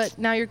 Yeah, but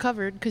now you're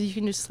covered because you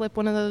can just slip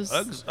one of those.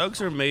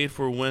 Uggs are made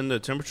for when the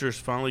temperatures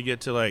finally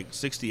get to like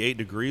 68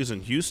 degrees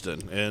in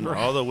Houston, and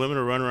all the women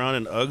are running around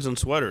in Uggs and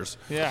sweaters.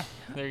 Yeah,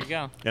 there you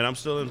go. And I'm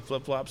still in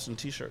flip-flops and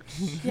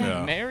T-shirts.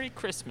 Yeah. Merry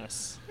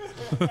Christmas.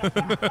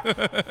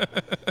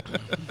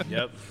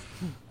 Yep.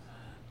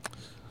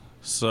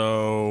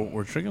 So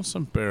we're drinking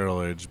some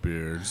barrel-aged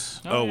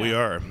beers. Oh, we yeah.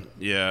 are.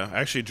 Yeah.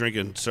 Actually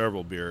drinking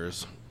several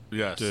beers,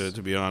 Yes. to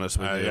be honest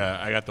with you. Yeah,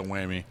 I got the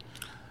whammy.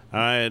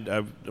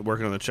 I'm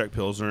working on the Czech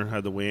Pilsner,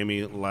 had the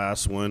whammy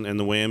last one, and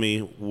the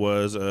whammy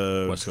was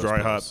West Coast dry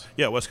hop. Pils.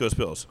 Yeah, West Coast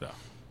Pills. Yeah.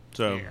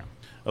 So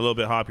a little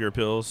bit hoppier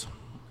pills.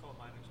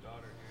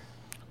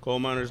 Coal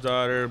Miner's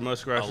Daughter,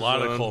 Muskrat. A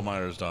lot of coal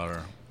miner's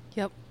daughter.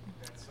 Yep.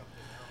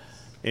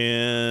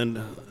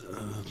 And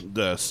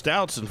the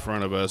stouts in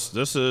front of us,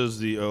 this is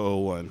the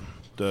 001,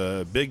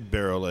 the big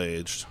barrel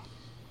aged.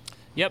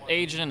 Yep,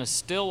 aged in a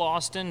Still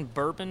Austin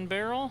bourbon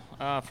barrel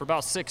for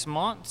about 6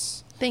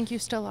 months. Thank you,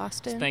 Still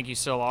Austin. Thank you,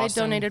 Still They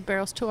Austin. donated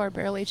barrels to our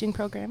barrel aging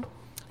program.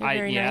 They're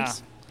very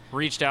nice.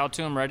 Reached out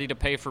to them, ready to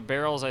pay for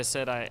barrels. I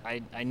said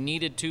I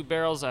needed 2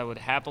 barrels. I would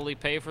happily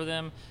pay for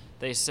them.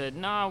 They said,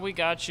 "Nah, we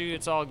got you.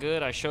 It's all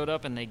good." I showed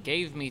up and they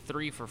gave me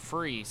 3 for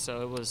free,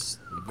 so it was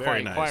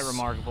Very quite nice.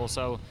 remarkable.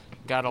 So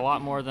got a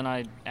lot more than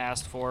I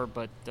asked for,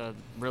 but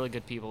really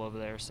good people over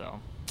there. So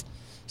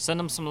send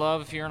them some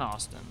love if you're in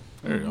Austin.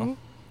 There you go.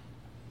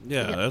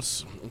 Yeah,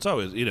 it's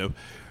always,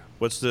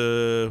 what's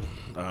the,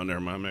 oh, never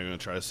mind, I'm not going to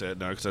try to say it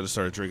now because I just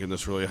started drinking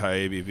this really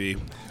high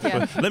ABV.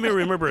 Yeah. But let me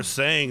remember a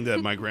saying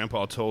that my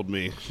grandpa told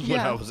me when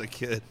Yeah. I was a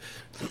kid.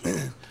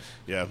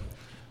 Yeah.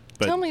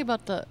 But Tell me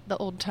about the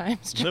old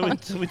times, John.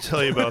 let me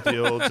tell you about the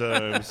old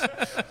times.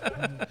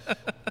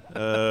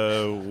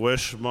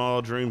 Wish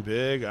small, dream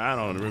big. I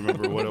don't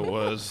remember what it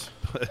was.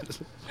 But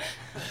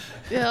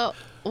Yeah,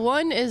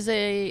 one is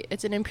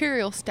it's an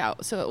imperial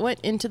stout, so it went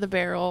into the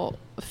barrel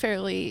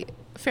fairly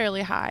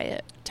high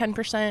at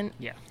 10%.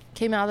 Yeah.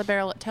 Came out of the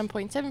barrel at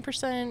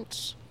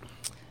 10.7%.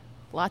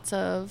 Lots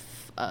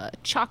of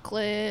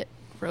chocolate,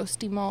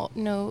 roasty malt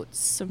notes,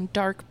 some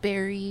dark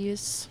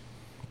berries.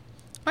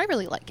 I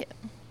really like it.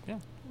 Yeah.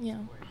 Yeah.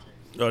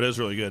 Oh, it is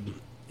really good.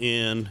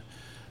 And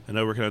I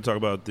know we're going to talk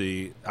about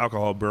the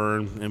alcohol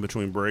burn in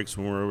between breaks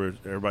when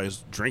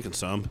everybody's drinking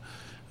some.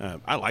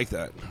 I like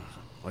that.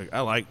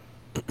 I like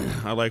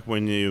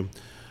when you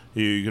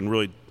can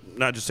really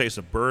not just taste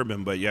the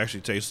bourbon, but you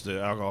actually taste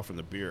the alcohol from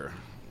the beer,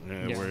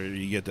 Yeah. where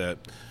you get that.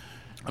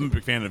 I'm a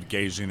big fan of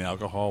gauging the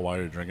alcohol while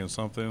you're drinking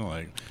something.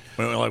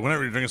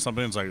 Whenever you're drinking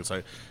something, it's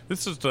like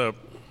this is the.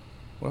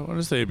 What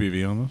is the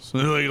ABV on this?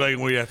 like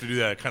when you have to do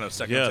that kind of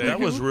second Yeah, take. that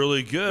was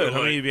really good. How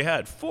Like- many have you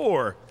had?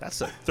 4. That's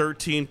a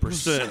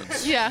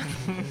 13%. Yeah.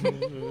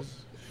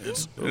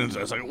 It's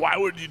like, why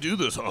would you do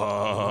this?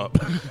 Yeah,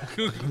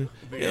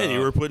 you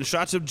were putting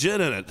shots of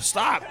gin in it.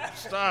 Stop.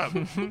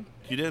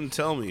 You didn't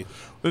tell me.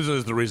 This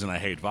is the reason I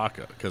hate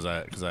vodka because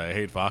I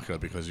hate vodka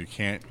because you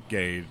can't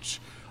gauge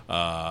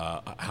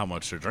how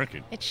much you're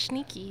drinking It's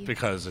sneaky.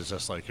 because it's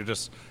just like you're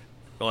just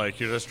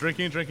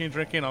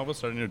drinking. All of a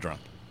sudden you're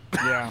drunk.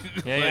 Yeah.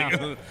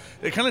 Yeah.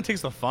 It kind of takes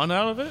the fun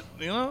out of it,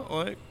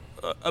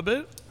 a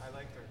bit.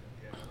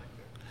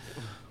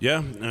 Yeah,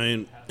 I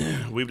mean,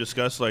 we've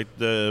discussed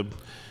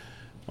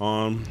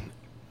on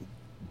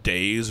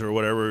days or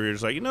whatever. You're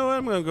just like, you know what?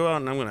 I'm going to go out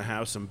and I'm going to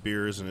have some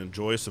beers and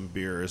enjoy some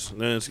beers. And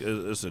then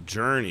it's a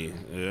journey,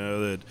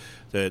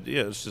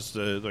 it's just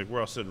like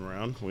we're all sitting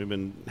around. We've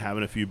been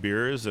having a few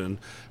beers and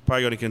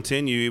probably going to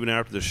continue even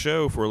after the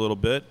show for a little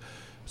bit.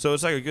 So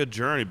it's like a good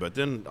journey, but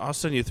then all of a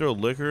sudden you throw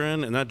liquor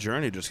in, and that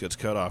journey just gets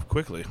cut off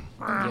quickly.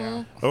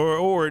 Yeah.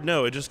 Or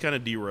no, it just kind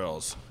of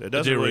derails. It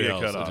doesn't really get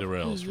cut off. It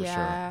derails for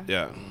Yeah.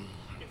 Yeah.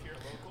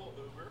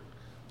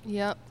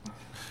 Yep.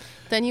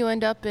 Then you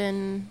end up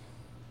in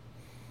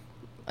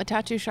a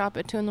tattoo shop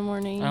at 2 in the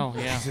morning. Oh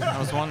yeah. I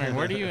was wondering,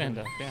 where do you end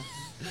up? Yeah.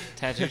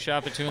 Tattoo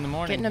shop at 2 in the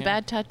morning. Getting a yeah.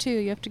 bad tattoo,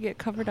 you have to get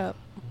covered up.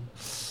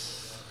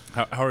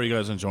 sure. How are you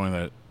guys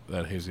enjoying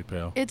that hazy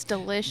pale? It's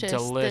delicious.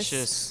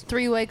 Delicious. This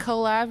 3-way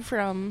collab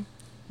from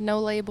No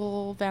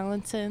Label,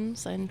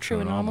 Valentin's, and True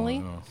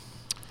Anomaly.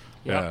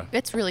 Yeah.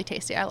 It's really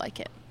tasty. I like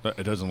it.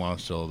 It doesn't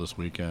launch till this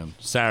weekend,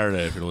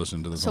 Saturday. If you're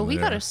listening to this, So on we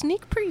the got air. a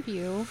sneak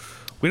preview.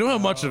 We don't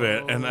have much of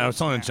it, and I was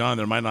telling John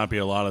there might not be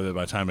a lot of it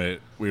by the time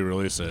we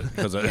release it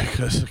because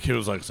he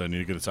was like, "So I need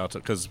to get this out."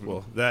 Because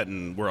that,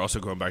 and we're also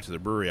going back to the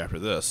brewery after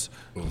this.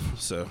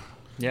 So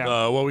Yeah.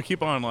 well, we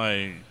keep on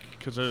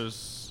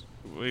because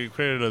we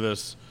created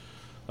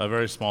a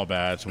very small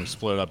batch and we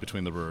split it up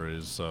between the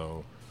breweries,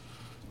 so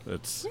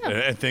it's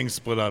and things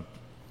split up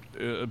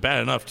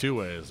bad enough 2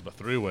 ways, but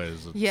 3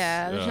 ways.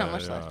 There's not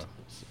much left.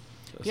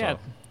 Yeah,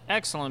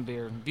 excellent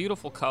beer,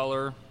 beautiful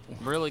color,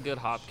 really good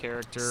hop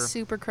character,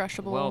 Super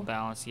crushable. well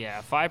balanced.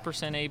 Yeah,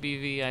 5%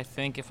 ABV, I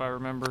think, if I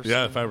remember.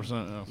 Yeah,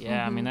 5%.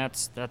 Yeah, I mean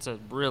that's a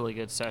really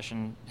good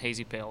session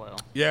hazy pale ale.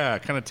 Yeah,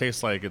 it kind of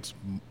tastes like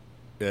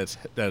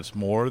that's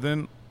more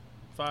than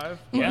 5.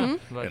 Yeah,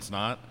 but it's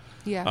not.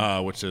 Yeah.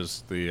 Which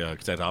is the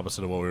exact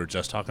opposite of what we were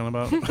just talking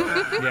about.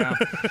 Yeah.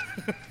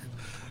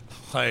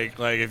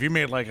 Like if you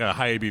made like a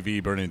high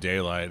ABV Burning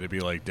Daylight, it'd be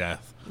like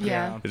death.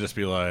 Yeah. It'd just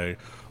be like,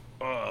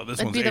 oh, this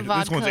It'd one's be the 8,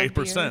 this one's vodka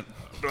 8%.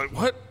 Like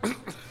what?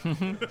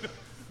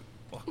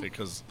 Well,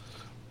 because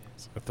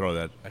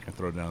I can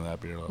throw down that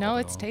beer. No,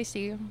 it's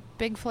tasty.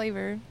 Big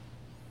flavor.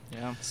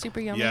 Yeah. Super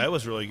yummy. yeah, it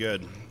was really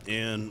good,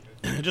 and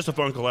just a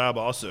fun collab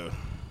also.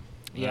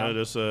 Yeah.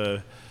 Just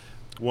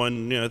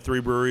won 3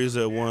 breweries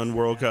at one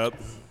World Cup,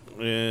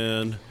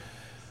 and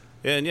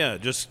yeah,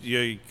 just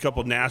a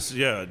couple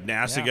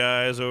NASA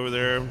guys over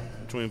there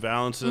between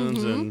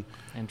Valentin's And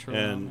True,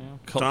 and yeah.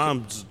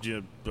 Tom's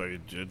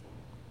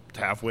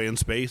halfway in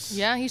space.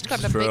 Yeah, he's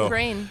got a True. big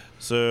brain.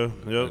 So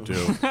yep.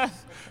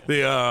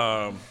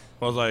 I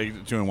was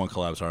like doing one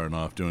collab's hard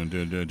enough. Doing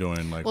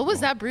like. What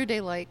was that brew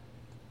day like?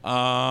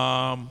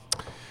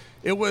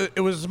 It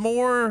was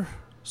more.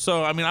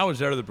 So I mean, I was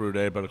there to the brew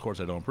day, but of course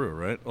I don't brew,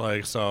 right?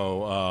 Like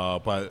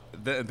so, but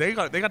they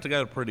got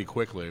together pretty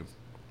quickly.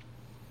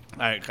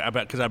 I bet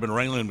because I've been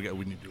wrangling.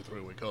 We need to do a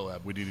 3-week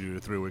collab. We need to do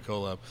a 3-week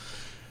collab,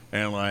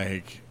 and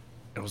like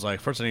it was like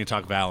first I need to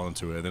talk Val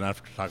into it. Then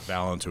after I talk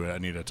Val into it, I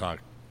need to talk.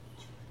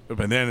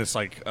 But then it's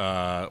like,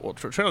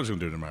 Trailer's gonna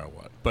do it no matter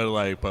what.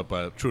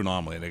 But True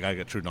Anomaly, they gotta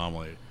get True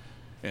Anomaly,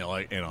 in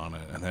on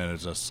it, and then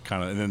it's just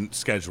kind of and then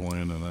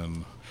scheduling, and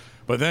then,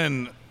 but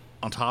then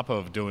on top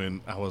of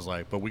doing, I was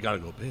like, but we gotta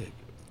go big.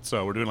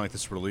 So we're doing like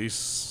this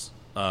release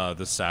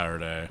this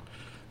Saturday,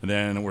 and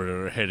then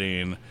we're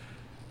hitting.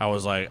 I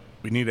was like,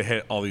 we need to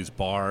hit all these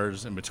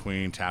bars in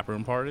between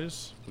taproom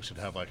parties. We should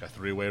have like a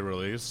 3-way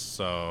release.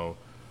 So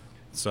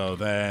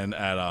then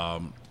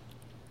at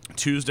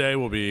Tuesday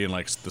we'll be in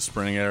like the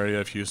spring area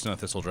of Houston at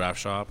Thistle Draft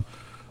Shop,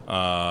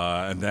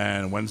 and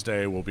then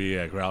Wednesday we'll be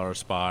at Growler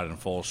Spot in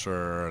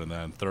Fulshire, and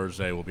then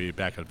Thursday we'll be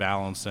back at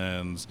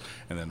Valentin's,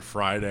 and then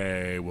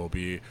Friday we'll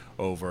be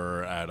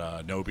over at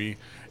Nobi,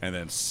 and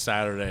then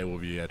Saturday we'll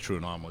be at True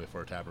Anomaly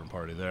for a taproom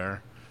party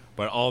there.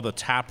 But all the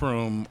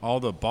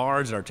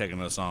bars that are taking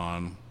us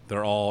on,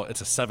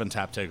 it's a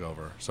 7-tap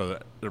takeover. So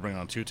they're bringing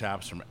on 2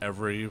 taps from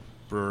every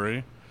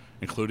brewery,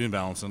 including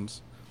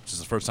Valentin's, which is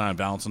the first time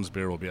Valentin's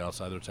beer will be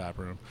outside their tap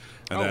room,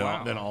 and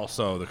then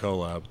also the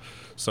collab.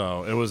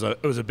 So it was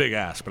a big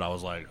ask, but I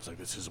was like,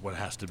 this is what it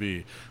has to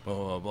be, blah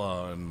blah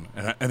blah, and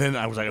then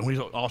I was like, and we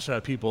all should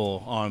have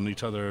people on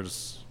each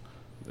other's,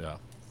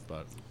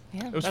 but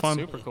Yeah, it was That's fun.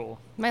 super cool.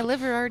 My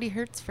liver already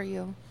hurts for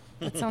you.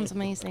 That sounds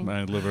amazing.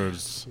 My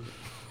liver's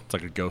it's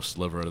like a ghost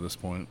liver at this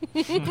point.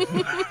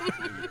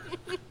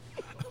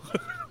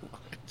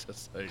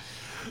 Just like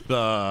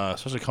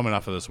especially coming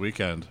off of this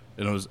weekend,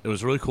 and it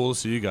was really cool to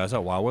see you guys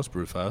at Wild West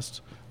Brew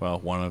Fest. Well,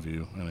 one of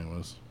you,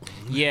 anyways.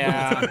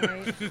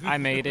 Yeah, I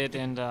made it,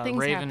 and Things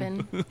Raven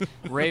happen.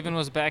 Raven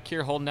was back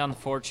here holding down the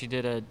fort. She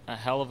did a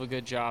hell of a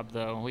good job,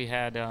 though. We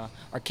had our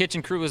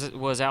kitchen crew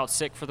was out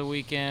sick for the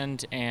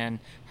weekend, and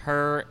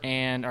her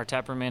and our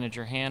taproom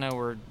manager Hannah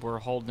were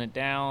holding it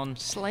down.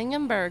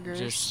 Slinging burgers.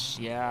 Just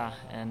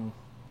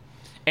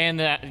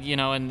and that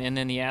and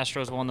then the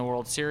Astros won the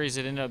World Series.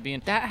 It ended up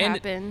being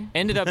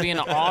ended up being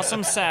an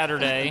awesome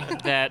Saturday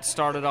that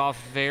started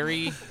off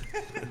very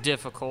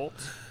difficult,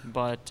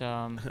 but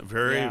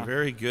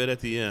very good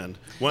at the end.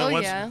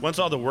 Once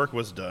all the work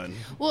was done.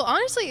 Well,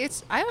 honestly,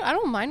 I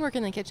don't mind working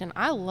in the kitchen.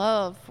 I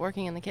love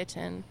working in the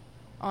kitchen.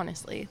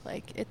 Honestly,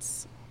 like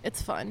it's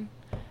fun.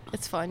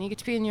 It's fun. You get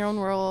to be in your own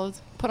world.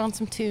 Put on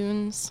some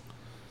tunes.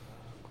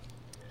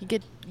 You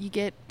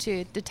get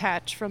to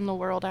detach from the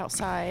world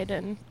outside,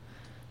 and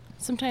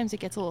sometimes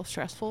it gets a little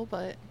stressful,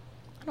 but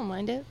I don't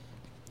mind it.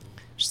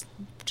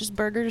 Just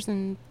burgers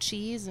and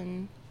cheese,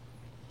 and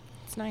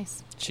it's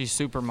nice. she's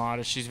super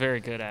modest. She's very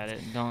good at it.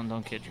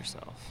 Don't kid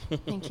yourself.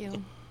 Thank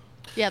you.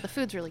 Yeah, the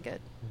food's really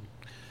good.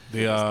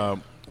 It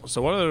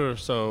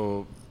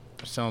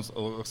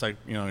looks like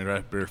you're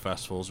at beer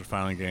festivals. You're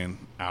finally getting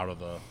out of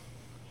the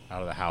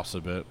house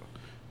a bit,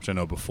 which I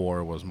know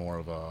before was more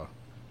of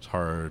it's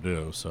harder to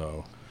do.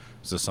 So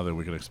is this something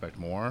we can expect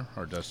more,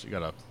 or just you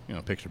gotta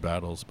pick your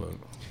battles? But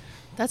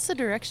That's the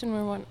direction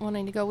we're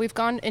wanting to go. We've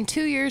gone in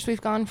 2 years.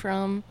 We've gone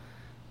from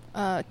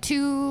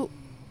two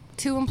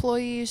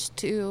employees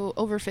to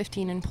over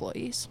 15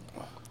 employees.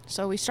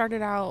 So we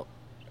started out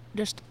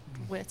just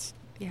with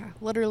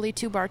literally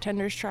 2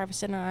 bartenders,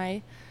 Travis and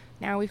I.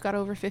 Now we've got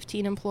over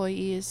 15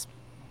 employees.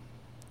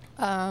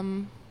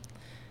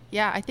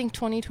 I think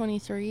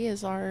 2023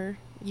 is our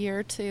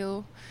year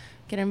to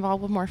get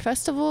involved with more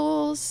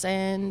festivals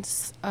and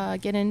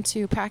get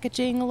into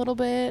packaging a little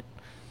bit,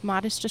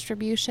 modest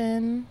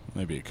distribution.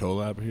 Maybe a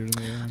collab here and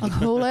there. A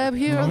collab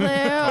here or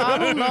there. I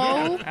don't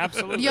know.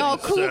 Absolutely. Y'all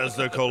cool. Says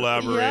the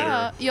collaborator.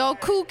 Yeah. Y'all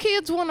cool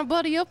kids want to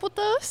buddy up with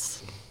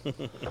us?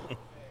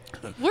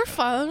 We're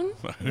fun.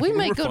 We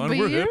make good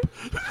beer.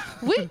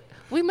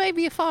 We may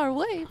be far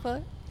away,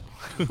 but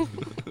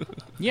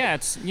Yeah,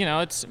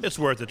 it's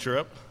worth the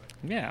trip.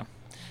 Yeah.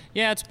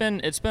 Yeah, it's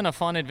been a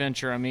fun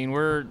adventure. I mean,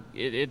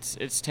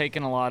 it's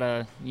taken a lot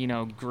of,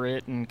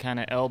 grit and kind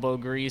of elbow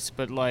grease,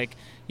 but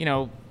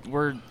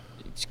we're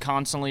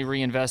constantly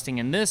reinvesting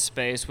in this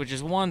space, which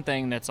is one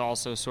thing that's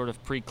also sort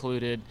of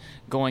precluded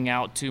going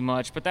out too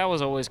much. But that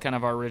was always kind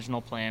of our original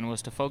plan,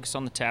 was to focus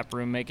on the tap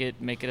room, make it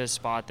a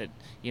spot that,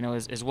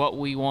 is what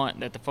we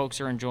want, that the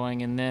folks are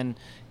enjoying, and then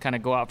kind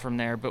of go out from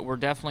there. But we're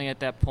definitely at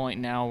that point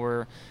now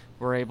where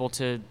we're able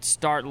to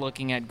start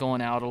looking at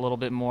going out a little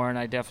bit more, and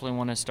I definitely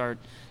want to start,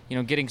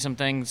 getting some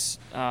things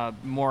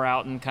more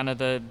out in kind of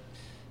the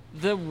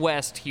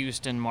West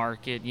Houston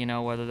market,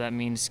 whether that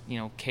means,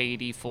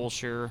 Katy,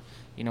 Fulshire,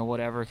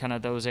 whatever, kind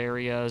of those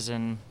areas,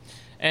 and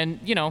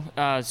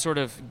sort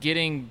of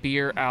getting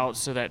beer out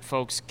so that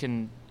folks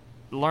can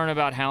learn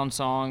about Hound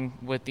Song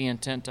with the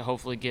intent to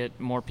hopefully get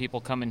more people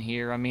coming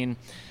here. I mean,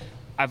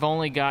 I've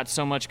only got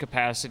so much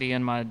capacity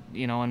in my,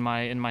 in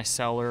my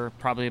cellar,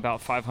 probably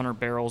about 500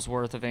 barrels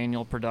worth of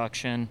annual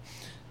production,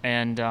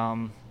 and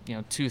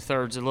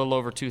 2/3, a little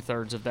over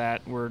 2/3 of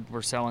that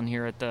we're selling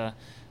here at the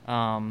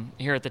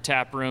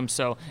tap room.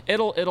 So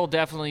it'll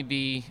definitely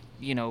be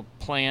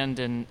planned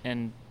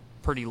and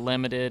pretty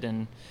limited.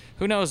 And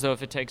who knows though,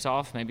 if it takes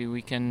off, maybe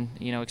we can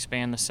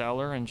expand the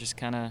cellar and just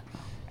kind of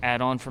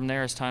add on from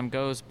there as time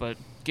goes. But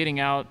getting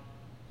out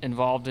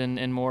involved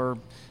in more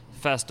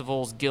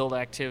festivals, guild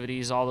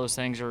activities, all those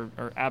things are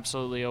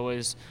absolutely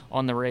always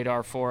on the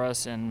radar for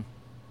us, and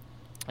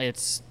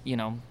it's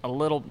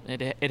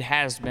it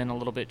has been a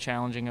little bit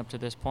challenging up to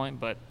this point,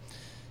 but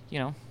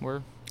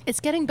it's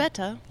getting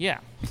better. Yeah,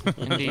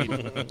 indeed.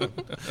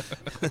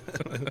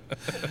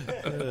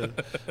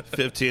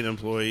 15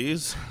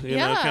 employees,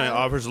 kind of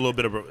offers a little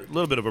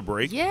bit of a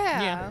break.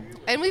 Yeah.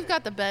 And we've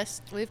got the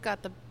best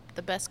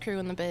crew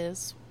in the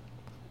biz.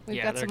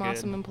 We've got some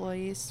awesome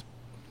employees.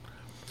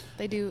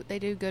 They do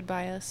good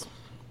by us.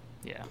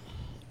 Yeah.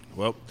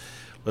 Well,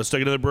 let's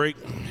take another break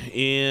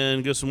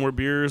and get some more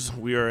beers.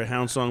 We are at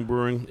Hound Song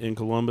Brewing in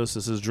Columbus.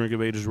 This is Drink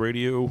of Ages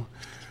Radio.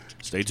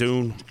 Stay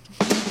tuned.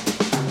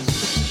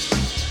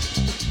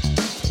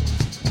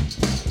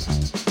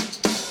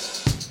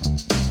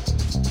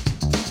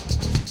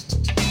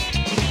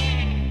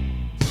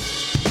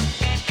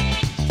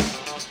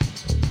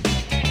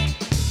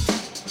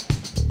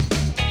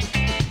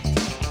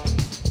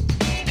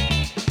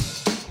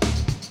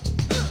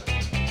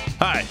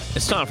 Hi,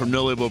 it's Tom from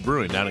No Label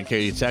Brewing down in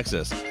Katy,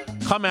 Texas.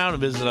 Come out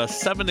and visit us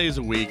 7 days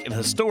a week in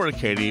historic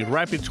Katy,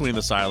 right between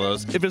the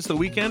silos. If it's the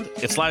weekend,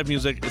 it's live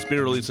music, it's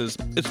beer releases,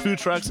 it's food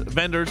trucks,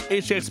 vendors,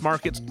 HX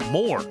markets,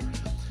 more.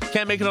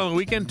 Can't make it on the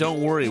weekend?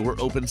 Don't worry, we're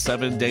open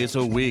 7 days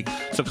a week.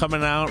 So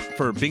coming out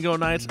for bingo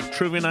nights,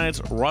 trivia nights,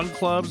 run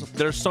clubs,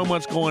 there's so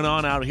much going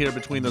on out here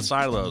between the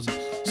silos.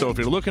 So if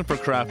you're looking for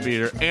craft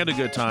beer and a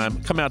good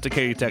time, come out to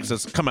Katy,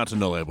 Texas. Come out to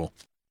No Label.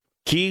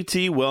 Key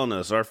T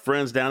Wellness, our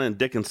friends down in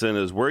Dickinson,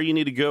 is where you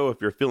need to go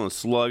if you're feeling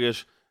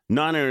sluggish,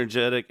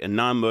 non-energetic, and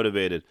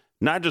non-motivated,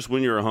 not just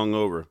when you're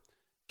hungover.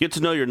 Get to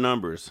know your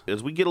numbers.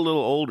 As we get a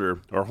little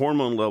older, our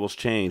hormone levels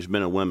change,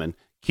 men and women.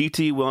 Key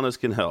T Wellness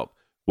can help.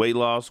 Weight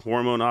loss,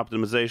 hormone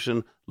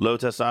optimization, low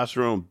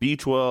testosterone,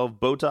 B12,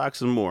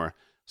 Botox, and more.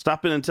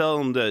 Stop in and tell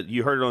them that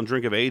you heard it on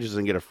Drink of Ages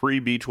and get a free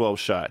B12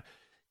 shot.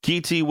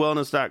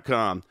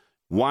 KeyTWellness.com.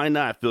 Why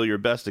not feel your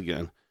best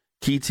again?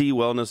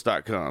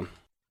 KeyTWellness.com.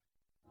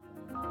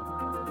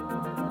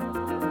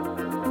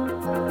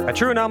 At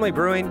True Anomaly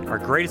Brewing, our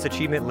greatest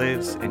achievement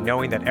lives in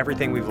knowing that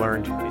everything we've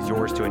learned is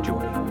yours to enjoy.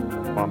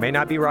 While it may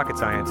not be rocket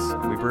science,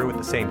 we brew with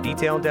the same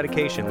detail and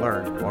dedication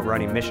learned while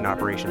running mission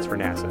operations for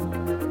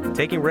NASA.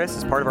 Taking risks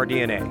is part of our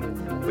DNA.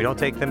 We don't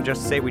take them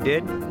just to say we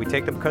did, we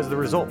take them because of the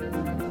result.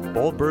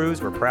 Bold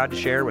brews we're proud to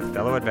share with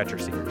fellow adventure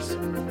seekers.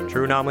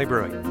 True Anomaly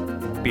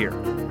Brewing. Beer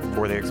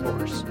for the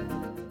explorers.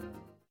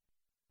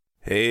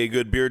 Hey,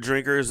 good beer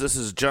drinkers. This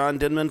is John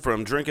Denman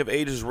from Drink of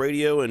Ages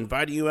Radio,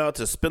 inviting you out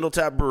to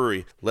Spindletap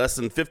Brewery. Less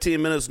than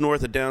 15 minutes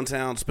north of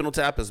downtown,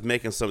 Spindletap is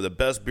making some of the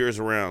best beers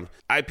around.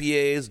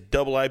 IPAs,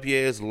 double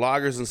IPAs,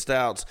 lagers, and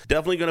stouts.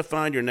 Definitely going to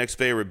find your next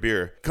favorite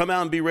beer. Come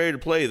out and be ready to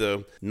play,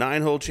 though.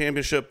 9-hole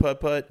championship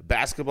putt-putt,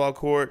 basketball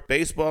court,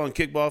 baseball and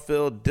kickball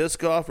field, disc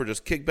golf, or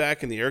just kick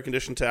back in the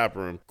air-conditioned tap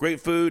room. Great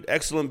food,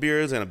 excellent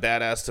beers, and a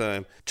badass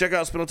time. Check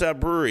out Spindletap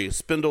Brewery.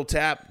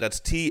 Spindletap,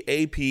 that's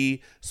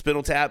T-A-P,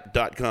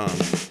 spindletap.com.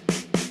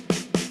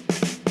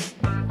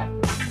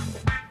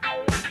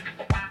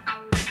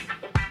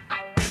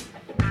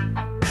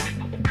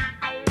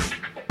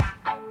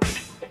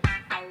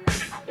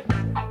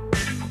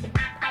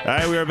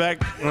 right, we are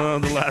back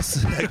on the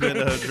last segment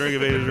of Drink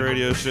of Ages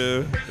radio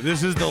show.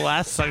 This is the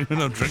last segment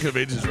of Drink of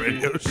Ages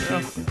radio show.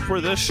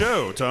 For this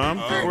show, Tom.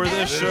 For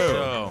this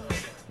show.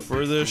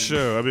 For this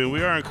show. I mean,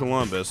 we are in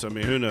Columbus. I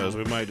mean, who knows?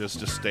 We might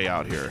just stay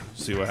out here,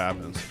 see what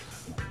happens.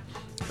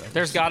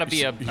 There's got to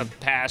be a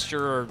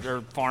pasture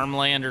or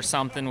farmland or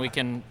something we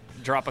can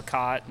drop a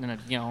cot and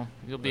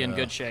you'll be in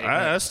good shape.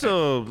 I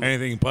still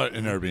anything but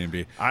an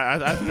Airbnb.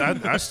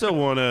 I still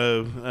want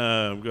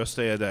to go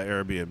stay at that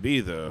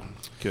Airbnb though,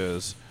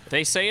 because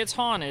they say it's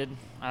haunted.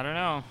 I don't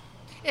know.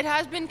 It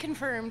has been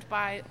confirmed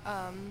by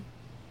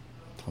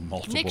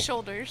Nick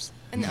Shoulders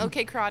and the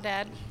OK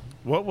Crawdad.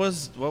 What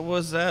was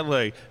that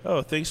like?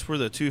 Oh, thanks for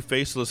the 2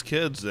 faceless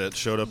kids that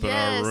showed up in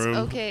our room.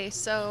 Okay,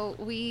 so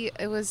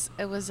it was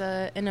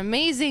an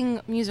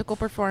amazing musical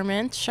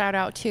performance. Shout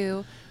out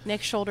to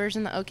Nick Shoulders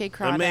and the OK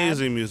Crawdad.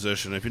 Amazing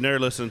musician. If you never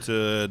listened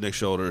to Nick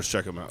Shoulders,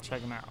 check him out.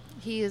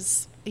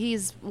 He's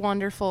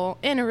wonderful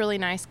and a really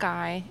nice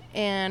guy.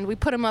 And we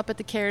put him up at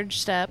the carriage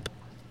step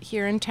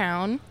here in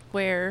town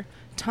where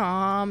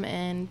Tom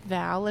and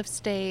Val have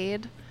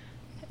stayed.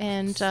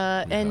 And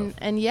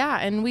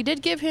we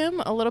did give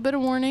him a little bit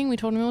of warning. We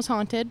told him it was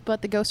haunted,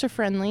 but the ghosts are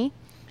friendly.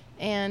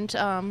 And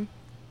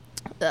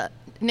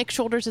Nick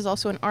Shoulders is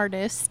also an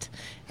artist,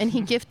 and he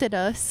gifted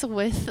us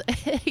with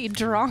a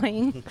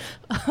drawing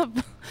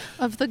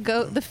of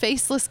the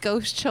faceless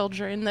ghost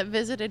children that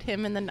visited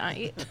him in the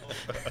night.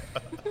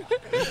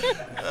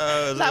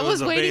 That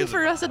was waiting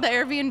for us at the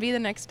Airbnb the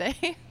next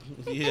day.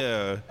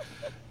 Yeah.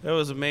 That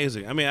was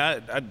amazing. I mean,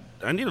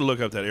 I need to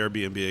look up that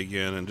Airbnb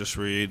again and just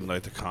read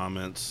like the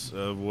comments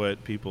of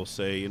what people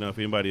say. You know, if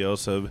anybody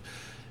else have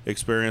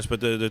experienced,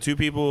 but the 2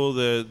 people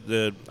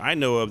that I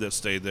know of that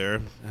stayed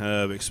there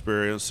have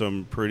experienced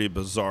some pretty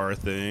bizarre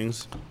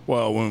things.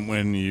 Well,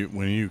 when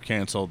you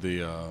canceled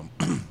the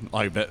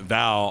like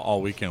Val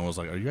all weekend was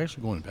like, "Are you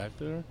actually going back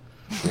there?"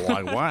 Well,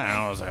 like, why? And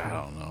I was like, I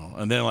don't know.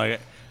 And then like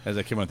as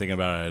I kept on thinking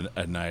about it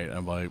at night,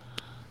 I'm like,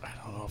 I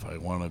don't know if I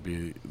want to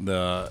be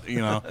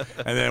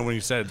and then when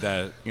you said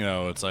that,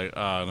 it's like,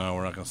 oh no,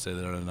 we're not going to stay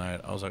there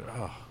tonight. I was like,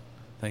 oh,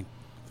 thank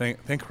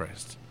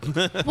Christ.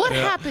 What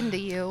happened to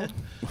you?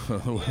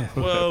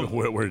 Well,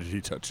 where did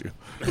he touch you?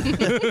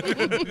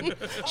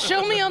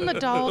 Show me on the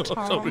doll,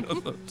 Tom.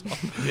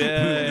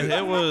 Yeah,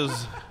 it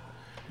was.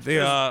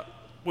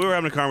 We were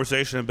having a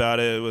conversation about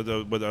it with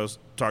I was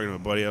talking to a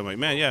buddy. I'm like,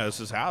 man, yeah, it's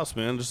this house,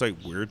 man. Just like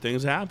weird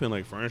things happen,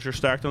 like furniture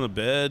stacked on the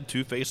bed,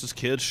 2 faceless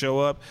kids show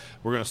up.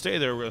 We're gonna stay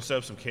there. We're gonna set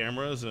up some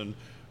cameras, and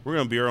we're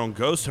gonna be our own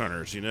ghost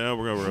hunters. We're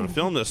gonna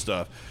film this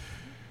stuff.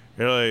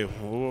 They're like,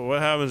 well,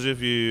 what happens if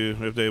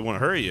they want to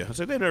hurt you? I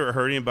said, they never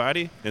hurt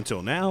anybody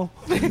until now.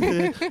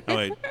 I'm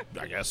like,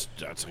 I guess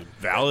that's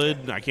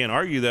valid. I can't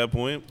argue that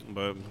point.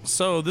 But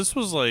so this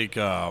was like,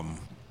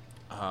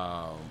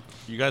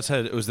 you guys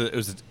had it was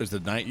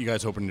the night you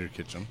guys opened your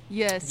kitchen.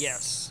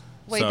 Yes.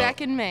 Way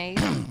back in May.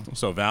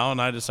 So Val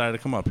and I decided to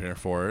come up here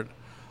for it,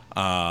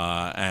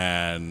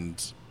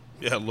 and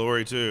yeah,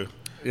 Lori too.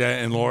 Yeah,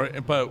 and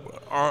Lori.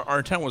 But our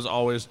intent was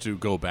always to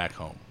go back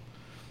home.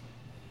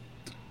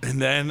 And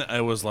then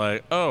I was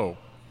like, oh,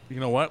 you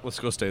know what?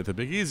 Let's go stay at the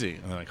Big Easy.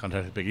 And then I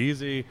contacted Big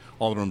Easy.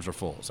 All the rooms are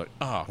full. It's like,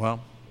 oh,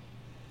 well,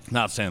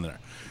 not staying there.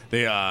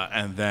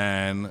 And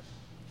then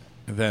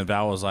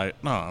Val was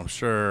like, no, I'm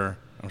sure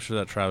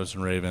that Travis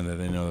and Raven, that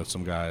they know that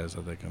some guys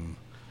that they can,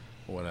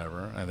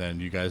 whatever. And then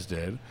you guys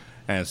did.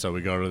 And so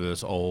we go to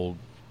this old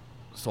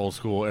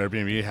school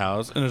Airbnb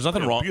house. And there's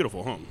nothing wrong.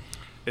 Beautiful home.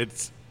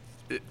 It's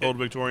old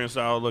Victorian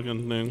style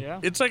looking thing.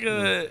 Yeah. It's like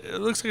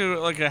it looks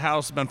like a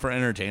house meant for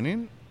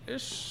entertaining.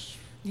 Ish.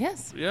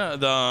 Yes. Yeah.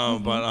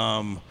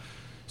 But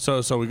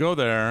so we go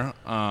there.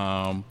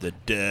 The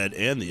dead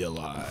and the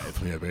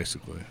alive. Yeah,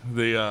 basically.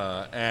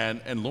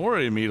 And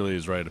Lori immediately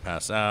is ready to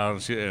pass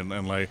out.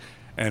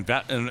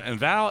 And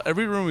Val.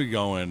 Every room we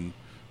go in,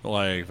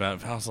 like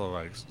Val's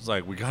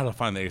like we gotta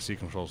find the AC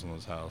controls in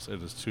this house.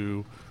 It is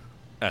too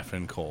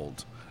effing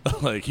cold.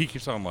 Like he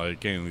keeps on like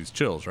getting these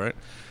chills, right?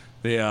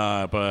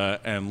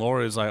 And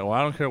Lori's like, well,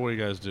 I don't care what you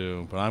guys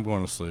do, but I'm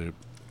going to sleep.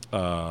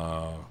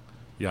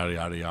 Yada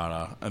yada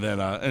yada, and then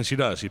and she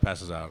does. She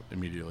passes out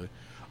immediately.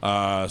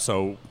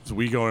 So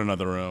we go in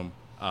another room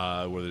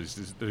where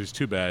there's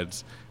 2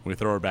 beds. We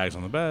throw our bags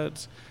on the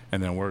beds,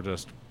 and then we're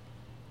just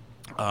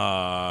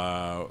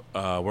we're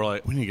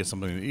like, we need to get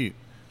something to eat,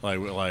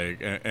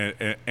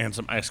 and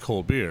some ice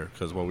cold beer,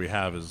 because what we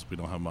have is we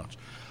don't have much.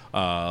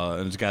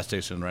 And there's a gas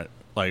station right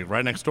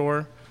next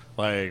door,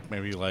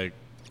 maybe right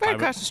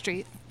across the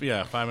street.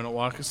 Yeah, 5-minute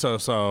walk.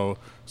 So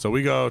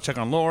we go check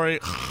on Lori.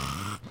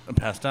 And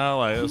passed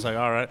out. It's like,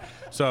 all right.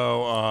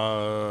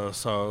 So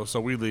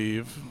we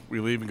leave.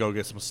 We leave and go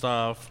get some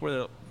stuff.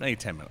 We're maybe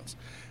 10 minutes.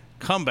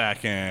 Come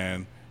back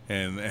in,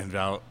 and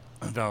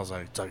Val's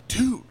like,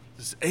 dude,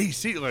 this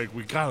AC.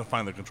 We gotta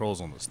find the controls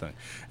on this thing.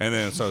 And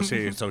then so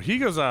he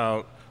goes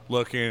out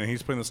looking, and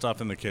he's putting the stuff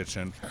in the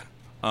kitchen.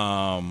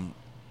 And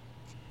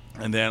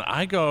then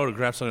I go to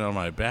grab something out of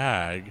my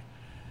bag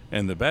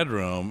in the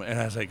bedroom, and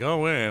as I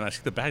go in, I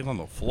see the bag on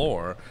the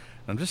floor.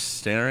 And I'm just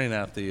staring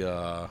at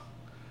the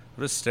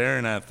I'm just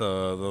staring at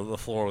the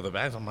floor with the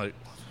bags. I'm like,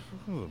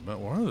 why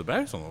are the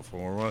bags on the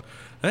floor?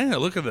 And I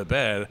look at the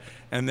bed,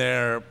 and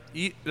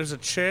there's a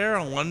chair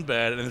on one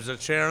bed, and there's a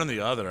chair on the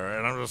other,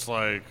 and I'm just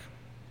like,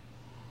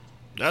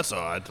 that's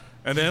odd.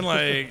 And then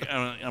like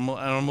I'm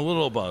a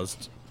little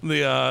buzzed.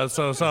 But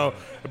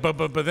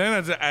then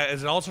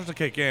as it all starts to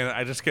kick in,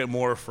 I just get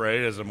more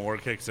afraid as the more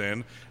kicks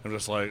in. I'm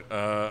just like,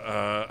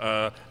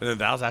 and then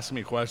Val's asking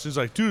me questions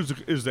like, dude,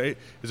 is the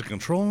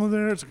control in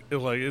there?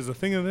 Is the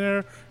thing in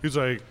there? He's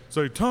like,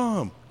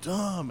 Tom.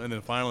 And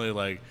then finally,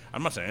 like,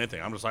 I'm not saying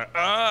anything. I'm just like,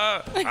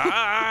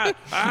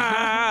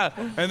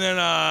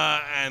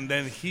 and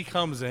then he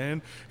comes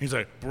in. He's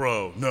like,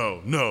 bro, no,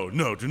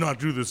 do not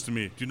do this to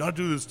me. Do not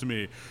do this to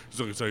me.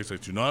 He's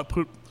like, do not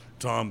put.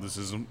 Tom, this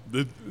is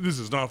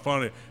not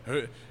funny.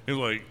 And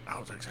like, I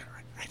was like,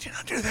 I did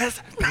not do this.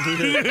 And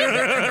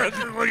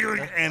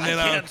then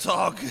I can't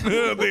talk.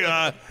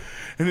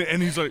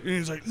 And he's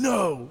like,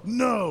 no.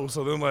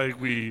 So then like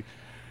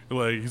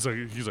he's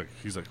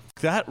like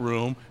that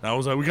room. And I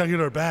was like, we gotta get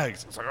our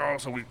bags. It's like, oh,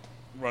 so we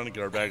run and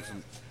get our bags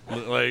and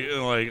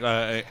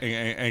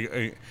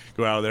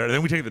go out of there. And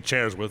then we take the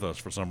chairs with us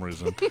for some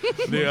reason.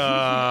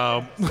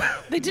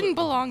 They didn't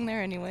belong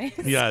there anyway.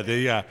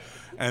 Yeah.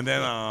 And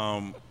then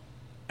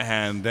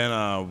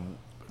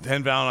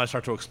Val and I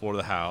start to explore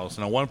the house.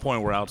 And at one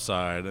point, we're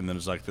outside, and then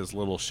there's like this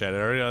little shed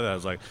area that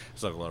has like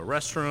it's like a little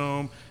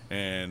restroom,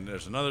 and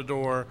there's another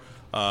door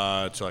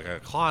to like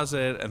a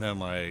closet, and then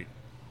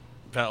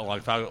Val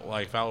opens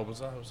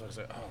up. So I was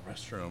like, oh,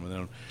 restroom, and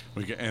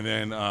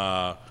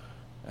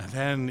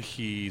then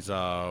he's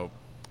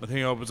I think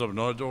he opens up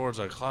another door. It's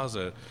like a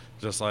closet.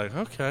 Just like,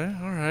 okay,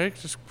 all right,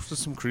 just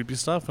some creepy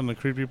stuff in the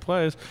creepy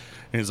place.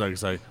 And he's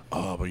like,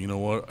 oh, but you know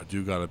what? I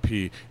do gotta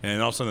pee.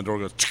 And all of a sudden the door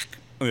goes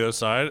on the other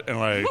side, and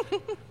like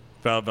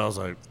Val's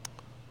like,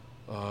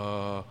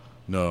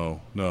 no.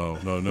 like,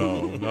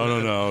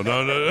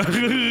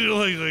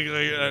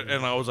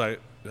 and I was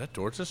like, that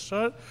door just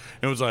shut?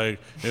 And it was like,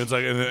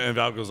 and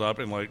Val goes up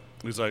and like,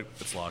 he's like,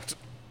 it's locked.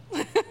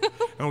 And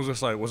I was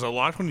just like, was it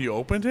locked when you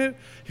opened it?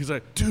 He's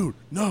like, dude,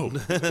 no. And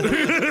then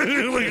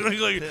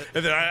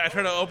I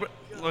try to open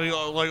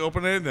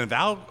it, and then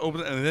Val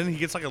opens it, and then he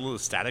gets like a little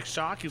static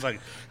shock. He's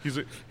like,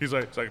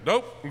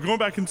 nope, we're going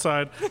back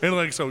inside. And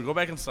like, so we go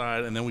back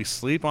inside, and then we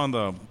sleep on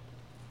the.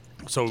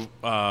 So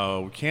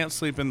we can't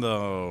sleep in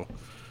the.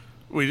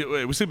 We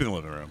sleep in the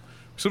living room.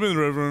 We sleep in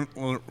the living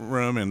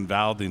room, and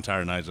Val the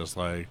entire night just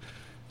like,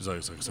 he's like,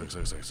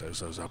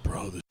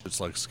 bro, it's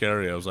like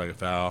scary. I was like,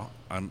 Val,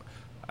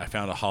 I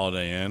found a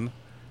Holiday Inn.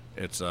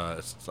 It's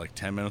like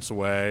 10 minutes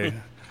away.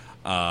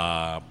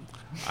 I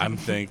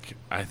think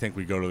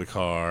we go to the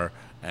car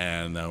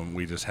and then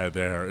we just head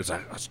there. It's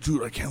like,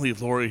 dude, I can't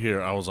leave Lori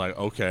here. I was like,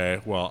 okay,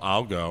 well,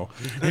 I'll go.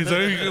 He's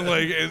like,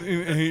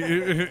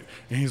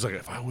 he's like,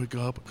 if I wake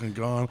up and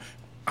gone,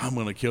 I'm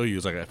gonna kill you.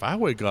 He's like, if I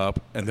wake up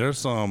and there's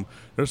some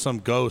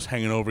ghost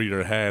hanging over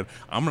your head,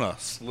 I'm gonna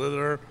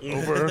slither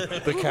over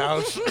the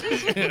couch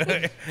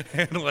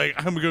and like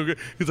I'm gonna go.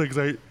 He's like,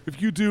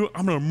 if you do,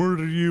 I'm gonna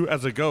murder you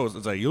as a ghost.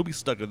 It's like you'll be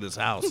stuck in this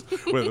house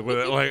with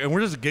like, and we're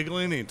just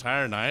giggling the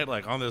entire night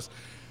like on this.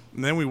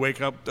 And then we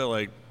wake up to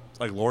like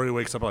Lori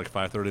wakes up at like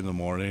 5:30 in the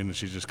morning, and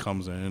she just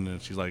comes in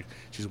and she's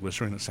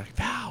whispering. It's like,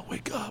 Val,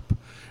 wake up.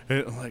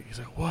 And I'm like, he's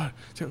like, what?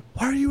 She's like,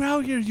 why are you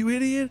out here, you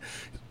idiot?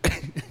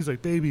 He's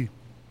like, baby,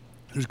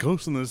 there's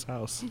ghosts in this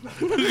house.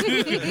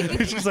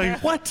 She's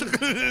like, what?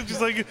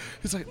 He's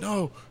like,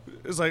 no.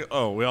 It's like,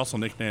 oh, we also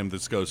nicknamed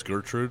this ghost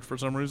Gertrude for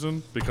some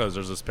reason because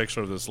there's this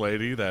picture of this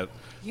lady that,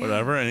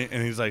 whatever, and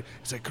he's like,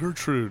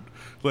 Gertrude,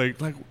 like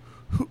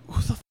who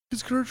the f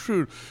is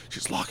Gertrude?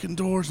 She's locking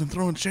doors and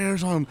throwing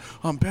chairs on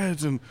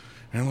beds and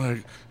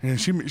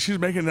she's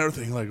making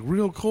everything like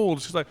real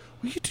cold. She's like,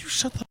 will you two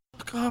shut the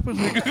up and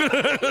like,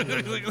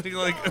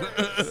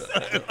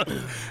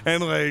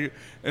 and like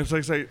it's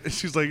like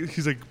he's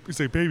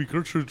like baby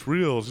Gertrude's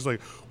real. She's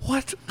like,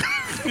 what?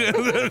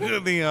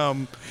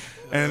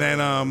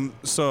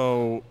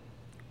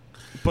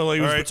 But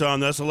like, all right, Tom,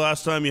 that's the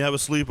last time you have a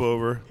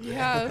sleepover.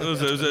 Yeah, it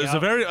was a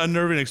very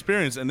unnerving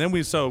experience. And then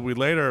we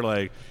later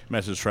like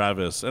messaged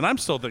Travis, and I'm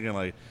still thinking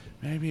like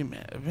maybe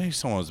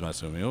someone's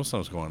messing with me.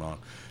 Something's going on.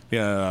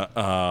 Yeah,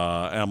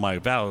 and I'm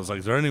like, Val, is like,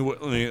 is there any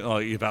way?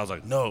 Like, Val's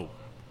like, no.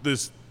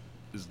 This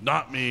is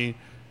not me.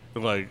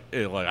 I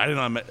did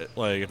not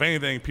if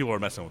anything, people are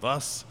messing with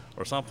us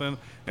or something.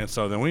 And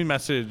so then we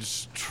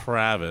messaged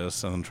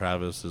Travis, and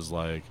Travis is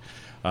like,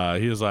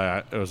 it was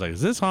like, is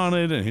this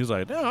haunted? And he's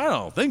like, no, I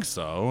don't think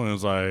so. And it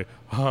was like,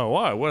 oh,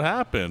 why? What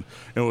happened?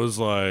 It was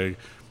like,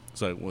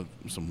 it's like with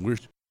some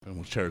weird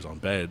with chairs on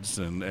beds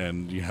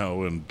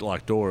and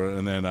locked door.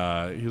 And then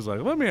he was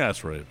like, let me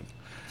ask Raven.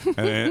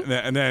 And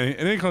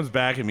then he comes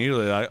back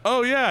immediately like,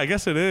 oh yeah, I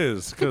guess it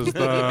is because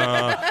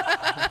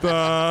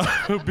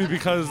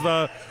because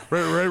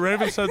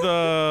Raven said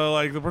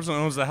the person who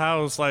owns the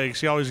house, like,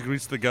 she always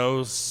greets the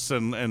ghosts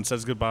and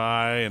says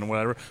goodbye and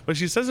whatever, but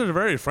she says it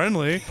very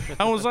friendly.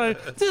 I was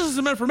like, this is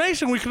some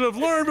information we could have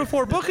learned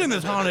before booking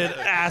this haunted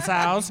ass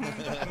house.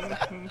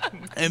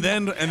 And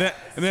then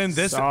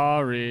this.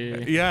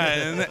 Sorry.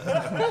 Yeah,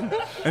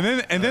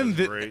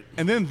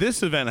 and then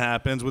this event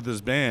happens with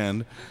this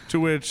band, to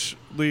which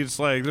leads,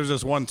 like, there's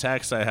this one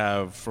text I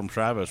have from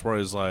Travis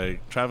where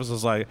Travis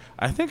is like,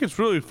 I think it's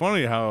really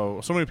funny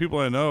how so many people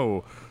I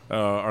know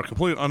are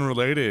completely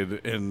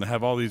unrelated and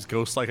have all these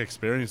ghost-like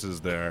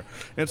experiences there.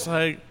 It's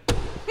like,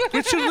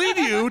 it should lead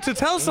you to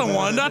tell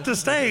someone not to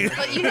stay.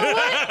 But you know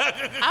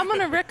what? I'm going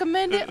to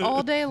recommend it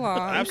all day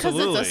long because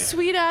it's a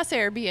sweet-ass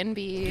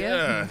Airbnb.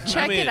 Yeah.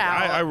 Check it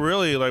out. I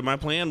really, my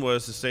plan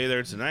was to stay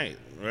there tonight,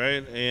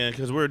 right? And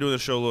because we were doing the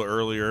show a little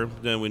earlier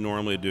than we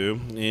normally do.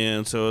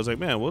 And so I was like,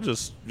 man, we'll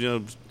just,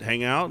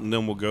 hang out, and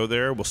then we'll go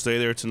there. We'll stay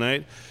there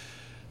tonight,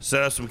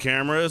 set up some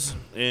cameras,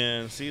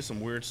 and see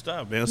some weird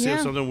stuff, man. See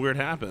if something weird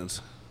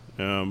happens.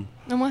 And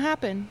what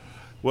happened?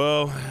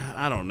 Well,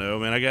 I don't know,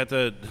 man. I got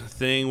that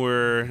thing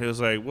where it was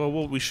like,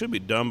 well, we should be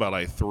done by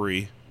like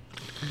 3.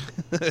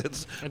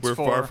 We're 4.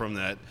 Far from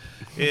that.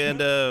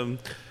 And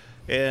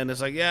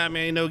it's like, yeah,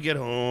 man, get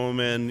home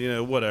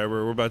and,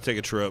 whatever. We're about to take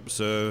a trip,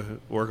 so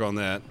work on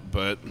that.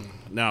 But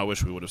now I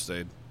wish we would have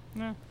stayed.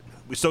 Yeah.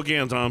 We still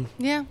can, Tom.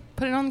 Yeah,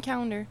 put it on the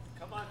calendar.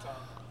 Come on, Tom.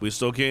 We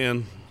still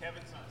can.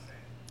 Kevin's not staying.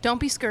 Don't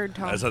be scared,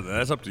 Tom.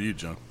 That's up to you,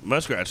 John.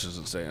 Muskratch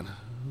isn't staying.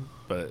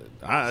 But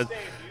I'll stay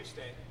if you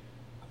stay.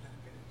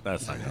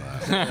 That's not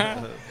gonna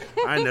happen.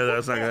 I know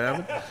that's not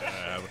gonna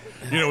happen.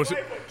 You know what's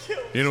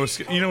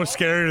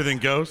scarier than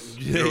ghosts?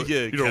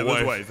 Your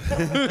wife.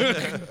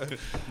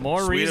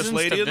 More Sweetest reasons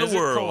lady to in the visit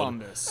world.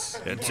 Columbus.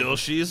 Until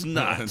she's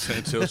not.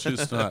 Until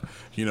she's not.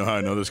 You know how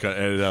I know this got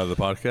edited out of the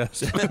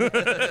podcast?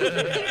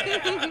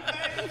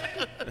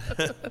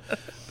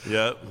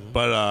 Yep.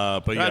 But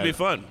that'd be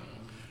fun.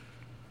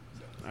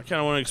 I kind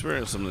of want to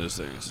experience some of those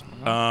things.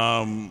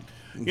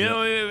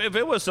 If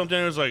it was something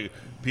that was like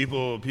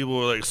people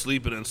were like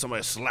sleeping and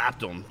somebody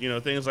slapped them,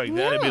 things like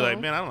that, it'd be like,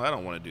 man, I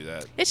don't want to do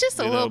that. It's just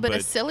a little bit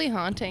of silly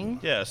haunting.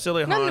 Yeah,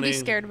 silly Nothing haunting. to be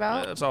scared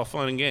about. It's all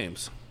fun and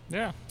games.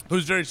 Yeah. It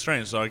was very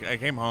strange. So I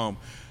came home,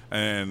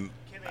 and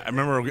I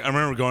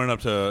remember going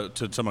up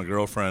to my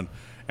girlfriend,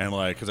 and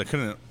because I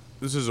couldn't.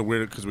 This is a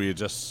weird because we had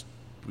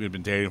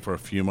been dating for a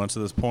few months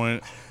at this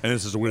point, and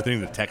this is a weird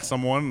thing to text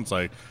someone. It's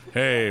like,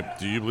 hey,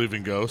 do you believe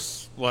in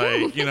ghosts? So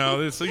you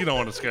don't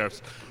want to scare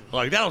us.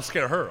 That'll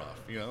scare her off.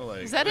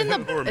 Is that in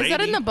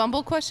the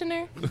Bumble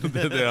questionnaire?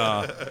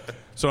 Yeah.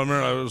 So I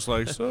remember I was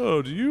like,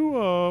 so do you?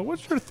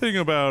 What's your thing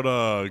about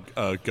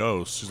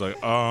ghosts? She's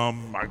like,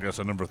 I guess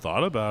I never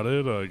thought about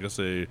it. I guess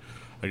they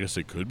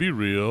could be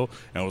real.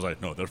 And I was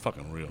like, no, they're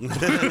fucking real.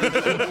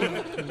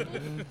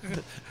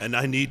 And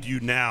I need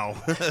you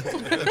now.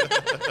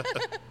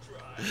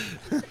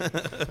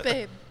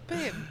 Babe.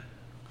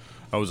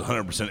 I was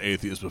 100%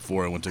 atheist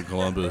before I went to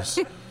Columbus.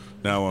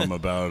 Now I'm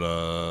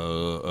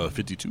about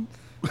 52.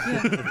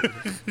 Yeah.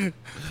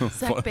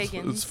 Zach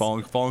Bagans. It's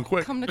falling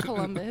quick. Come to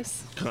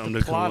Columbus.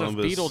 The plot of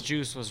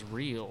Beetlejuice was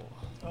real.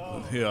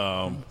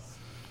 Yeah.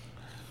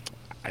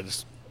 I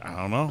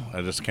don't know.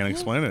 I just can't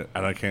explain it.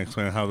 And I can't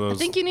explain how those. I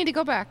think you need to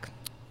go back.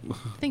 Go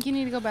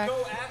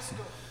ask them.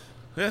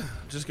 Yeah,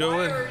 just go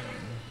Why in. are you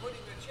putting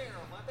a chair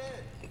on my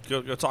bed?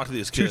 Go talk to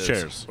these 2 kids.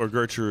 chairs. Or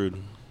Gertrude.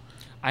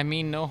 I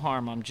mean no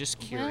harm. I'm just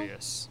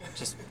curious.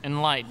 Just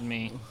enlighten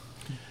me.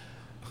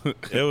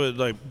 It was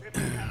like,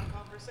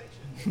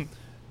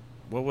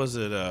 what was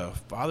it?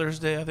 Father's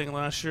Day, I think,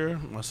 last year.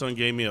 My son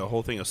gave me a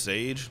whole thing of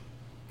sage,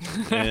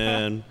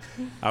 and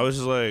I was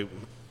just like,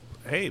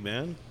 "Hey,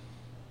 man,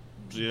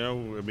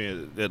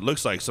 it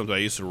looks like something I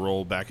used to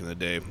roll back in the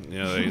day.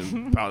 They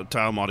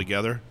tie them all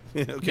together,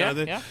 kind of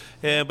thing.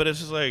 Yeah, but it's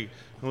just like,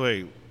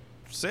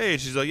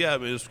 sage. She's like, yeah,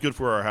 it's good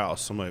for our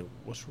house. I'm like,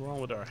 what's wrong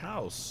with our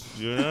house?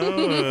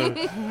 No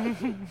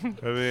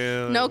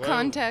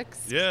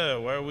context. Yeah,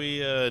 why we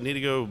need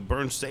to go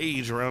burn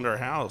sage around our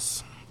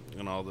house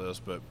and all this,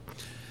 but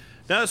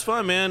no, it's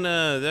fun, man.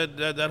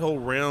 That whole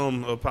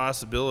realm of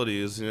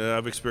possibilities.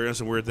 I've experienced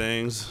some weird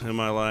things in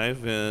my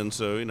life, and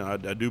so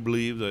I do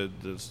believe that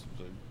this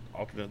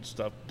alternate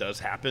stuff does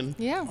happen.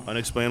 Yeah.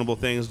 Unexplainable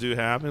things do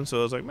happen. So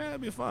I was like, man,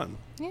 it'd be fun.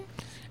 Yeah.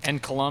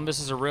 And Columbus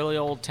is a really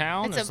old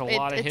town. There's a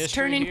lot of history It's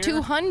turning here.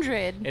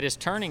 200. It is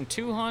turning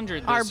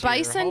 200 this Our year.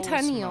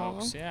 bicentennial.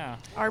 Holy smokes, yeah.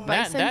 Our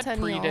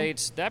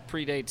bicentennial. That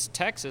predates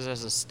Texas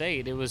as a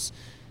state. It was,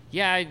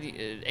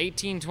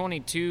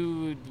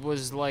 1822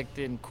 was like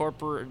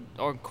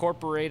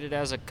incorporated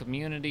as a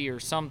community or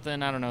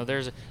something. I don't know.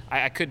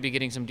 I could be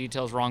getting some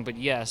details wrong, but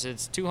yes,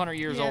 it's 200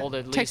 years old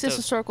at least. Texas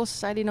Historical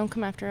Society, don't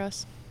come after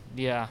us.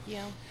 Yeah.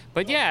 Yeah.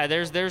 But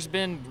there's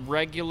been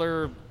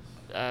regular.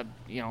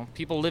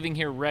 People living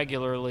here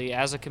regularly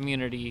as a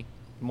community,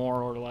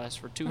 more or less,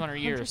 for 200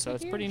 years. So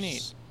it's pretty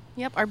neat.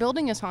 Yep, our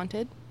building is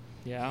haunted.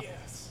 Yeah.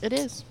 It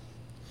is.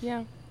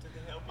 Yeah.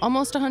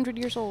 Almost 100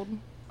 years old.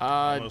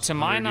 To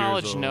my 100 years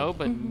knowledge, old. no,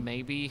 but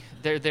maybe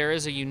there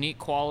is a unique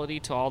quality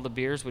to all the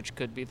beers, which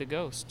could be the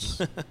ghosts.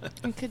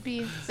 It could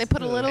be. They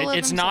put a little. of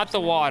It's not themselves the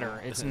in it.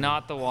 water. It's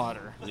not the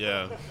water.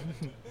 Yeah.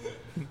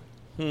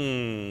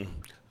 All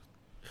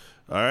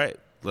right.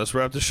 Let's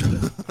wrap the show.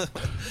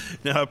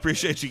 Now, I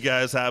appreciate you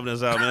guys having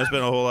us out, man. It's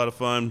been a whole lot of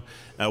fun.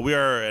 We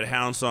are at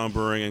Hound Song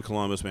Brewing in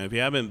Columbus, man. If you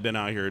haven't been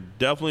out here,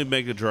 definitely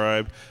make the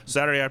drive.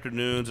 Saturday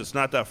afternoons. It's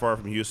not that far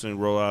from Houston.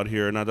 Roll out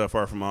here. Not that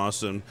far from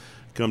Austin.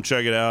 Come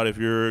check it out. If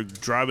you're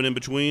driving in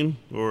between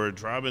or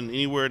driving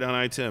anywhere down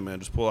I-10, man,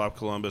 just pull out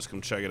Columbus. Come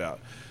check it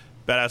out.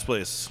 Badass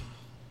place.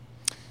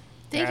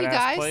 Thank badass you,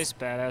 guys. Place,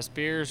 badass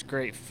beers,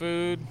 great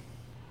food.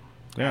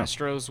 Yeah.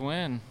 Astros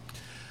win.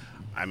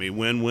 I mean,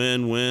 win.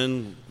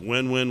 I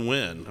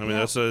mean,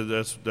 that's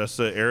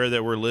the era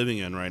that we're living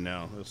in right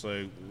now. It's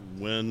like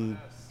win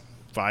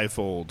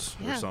fivefold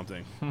or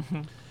something.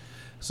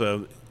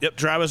 So, yep,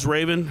 Travis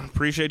Raven,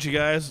 appreciate you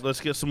guys. Let's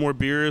get some more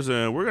beers,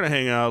 and we're gonna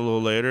hang out a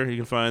little later. You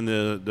can find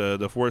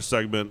the fourth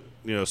segment,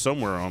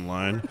 somewhere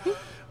online.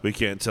 We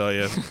can't tell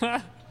you.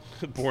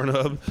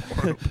 Pornhub.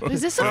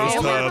 Is this a For all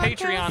family our podcast?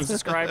 Patreon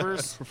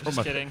subscribers.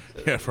 Just kidding.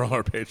 Yeah, for all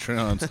our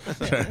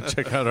Patreons,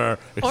 check out our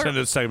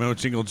extended segment with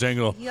Jingle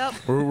Jangle. Yep.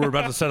 We're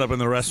about to set up in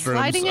the restrooms.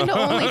 Sliding into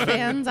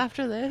OnlyFans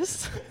after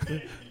this.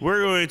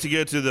 We're going to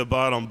get to the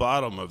bottom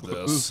of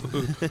this.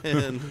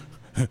 And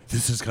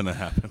this is going to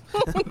happen.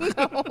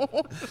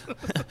 No.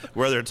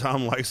 whether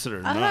Tom likes it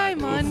or not.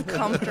 I'm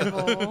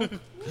uncomfortable. All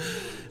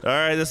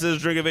right, this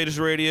is Drink of Ages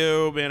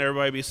Radio. Man,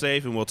 everybody be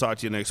safe, and we'll talk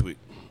to you next week.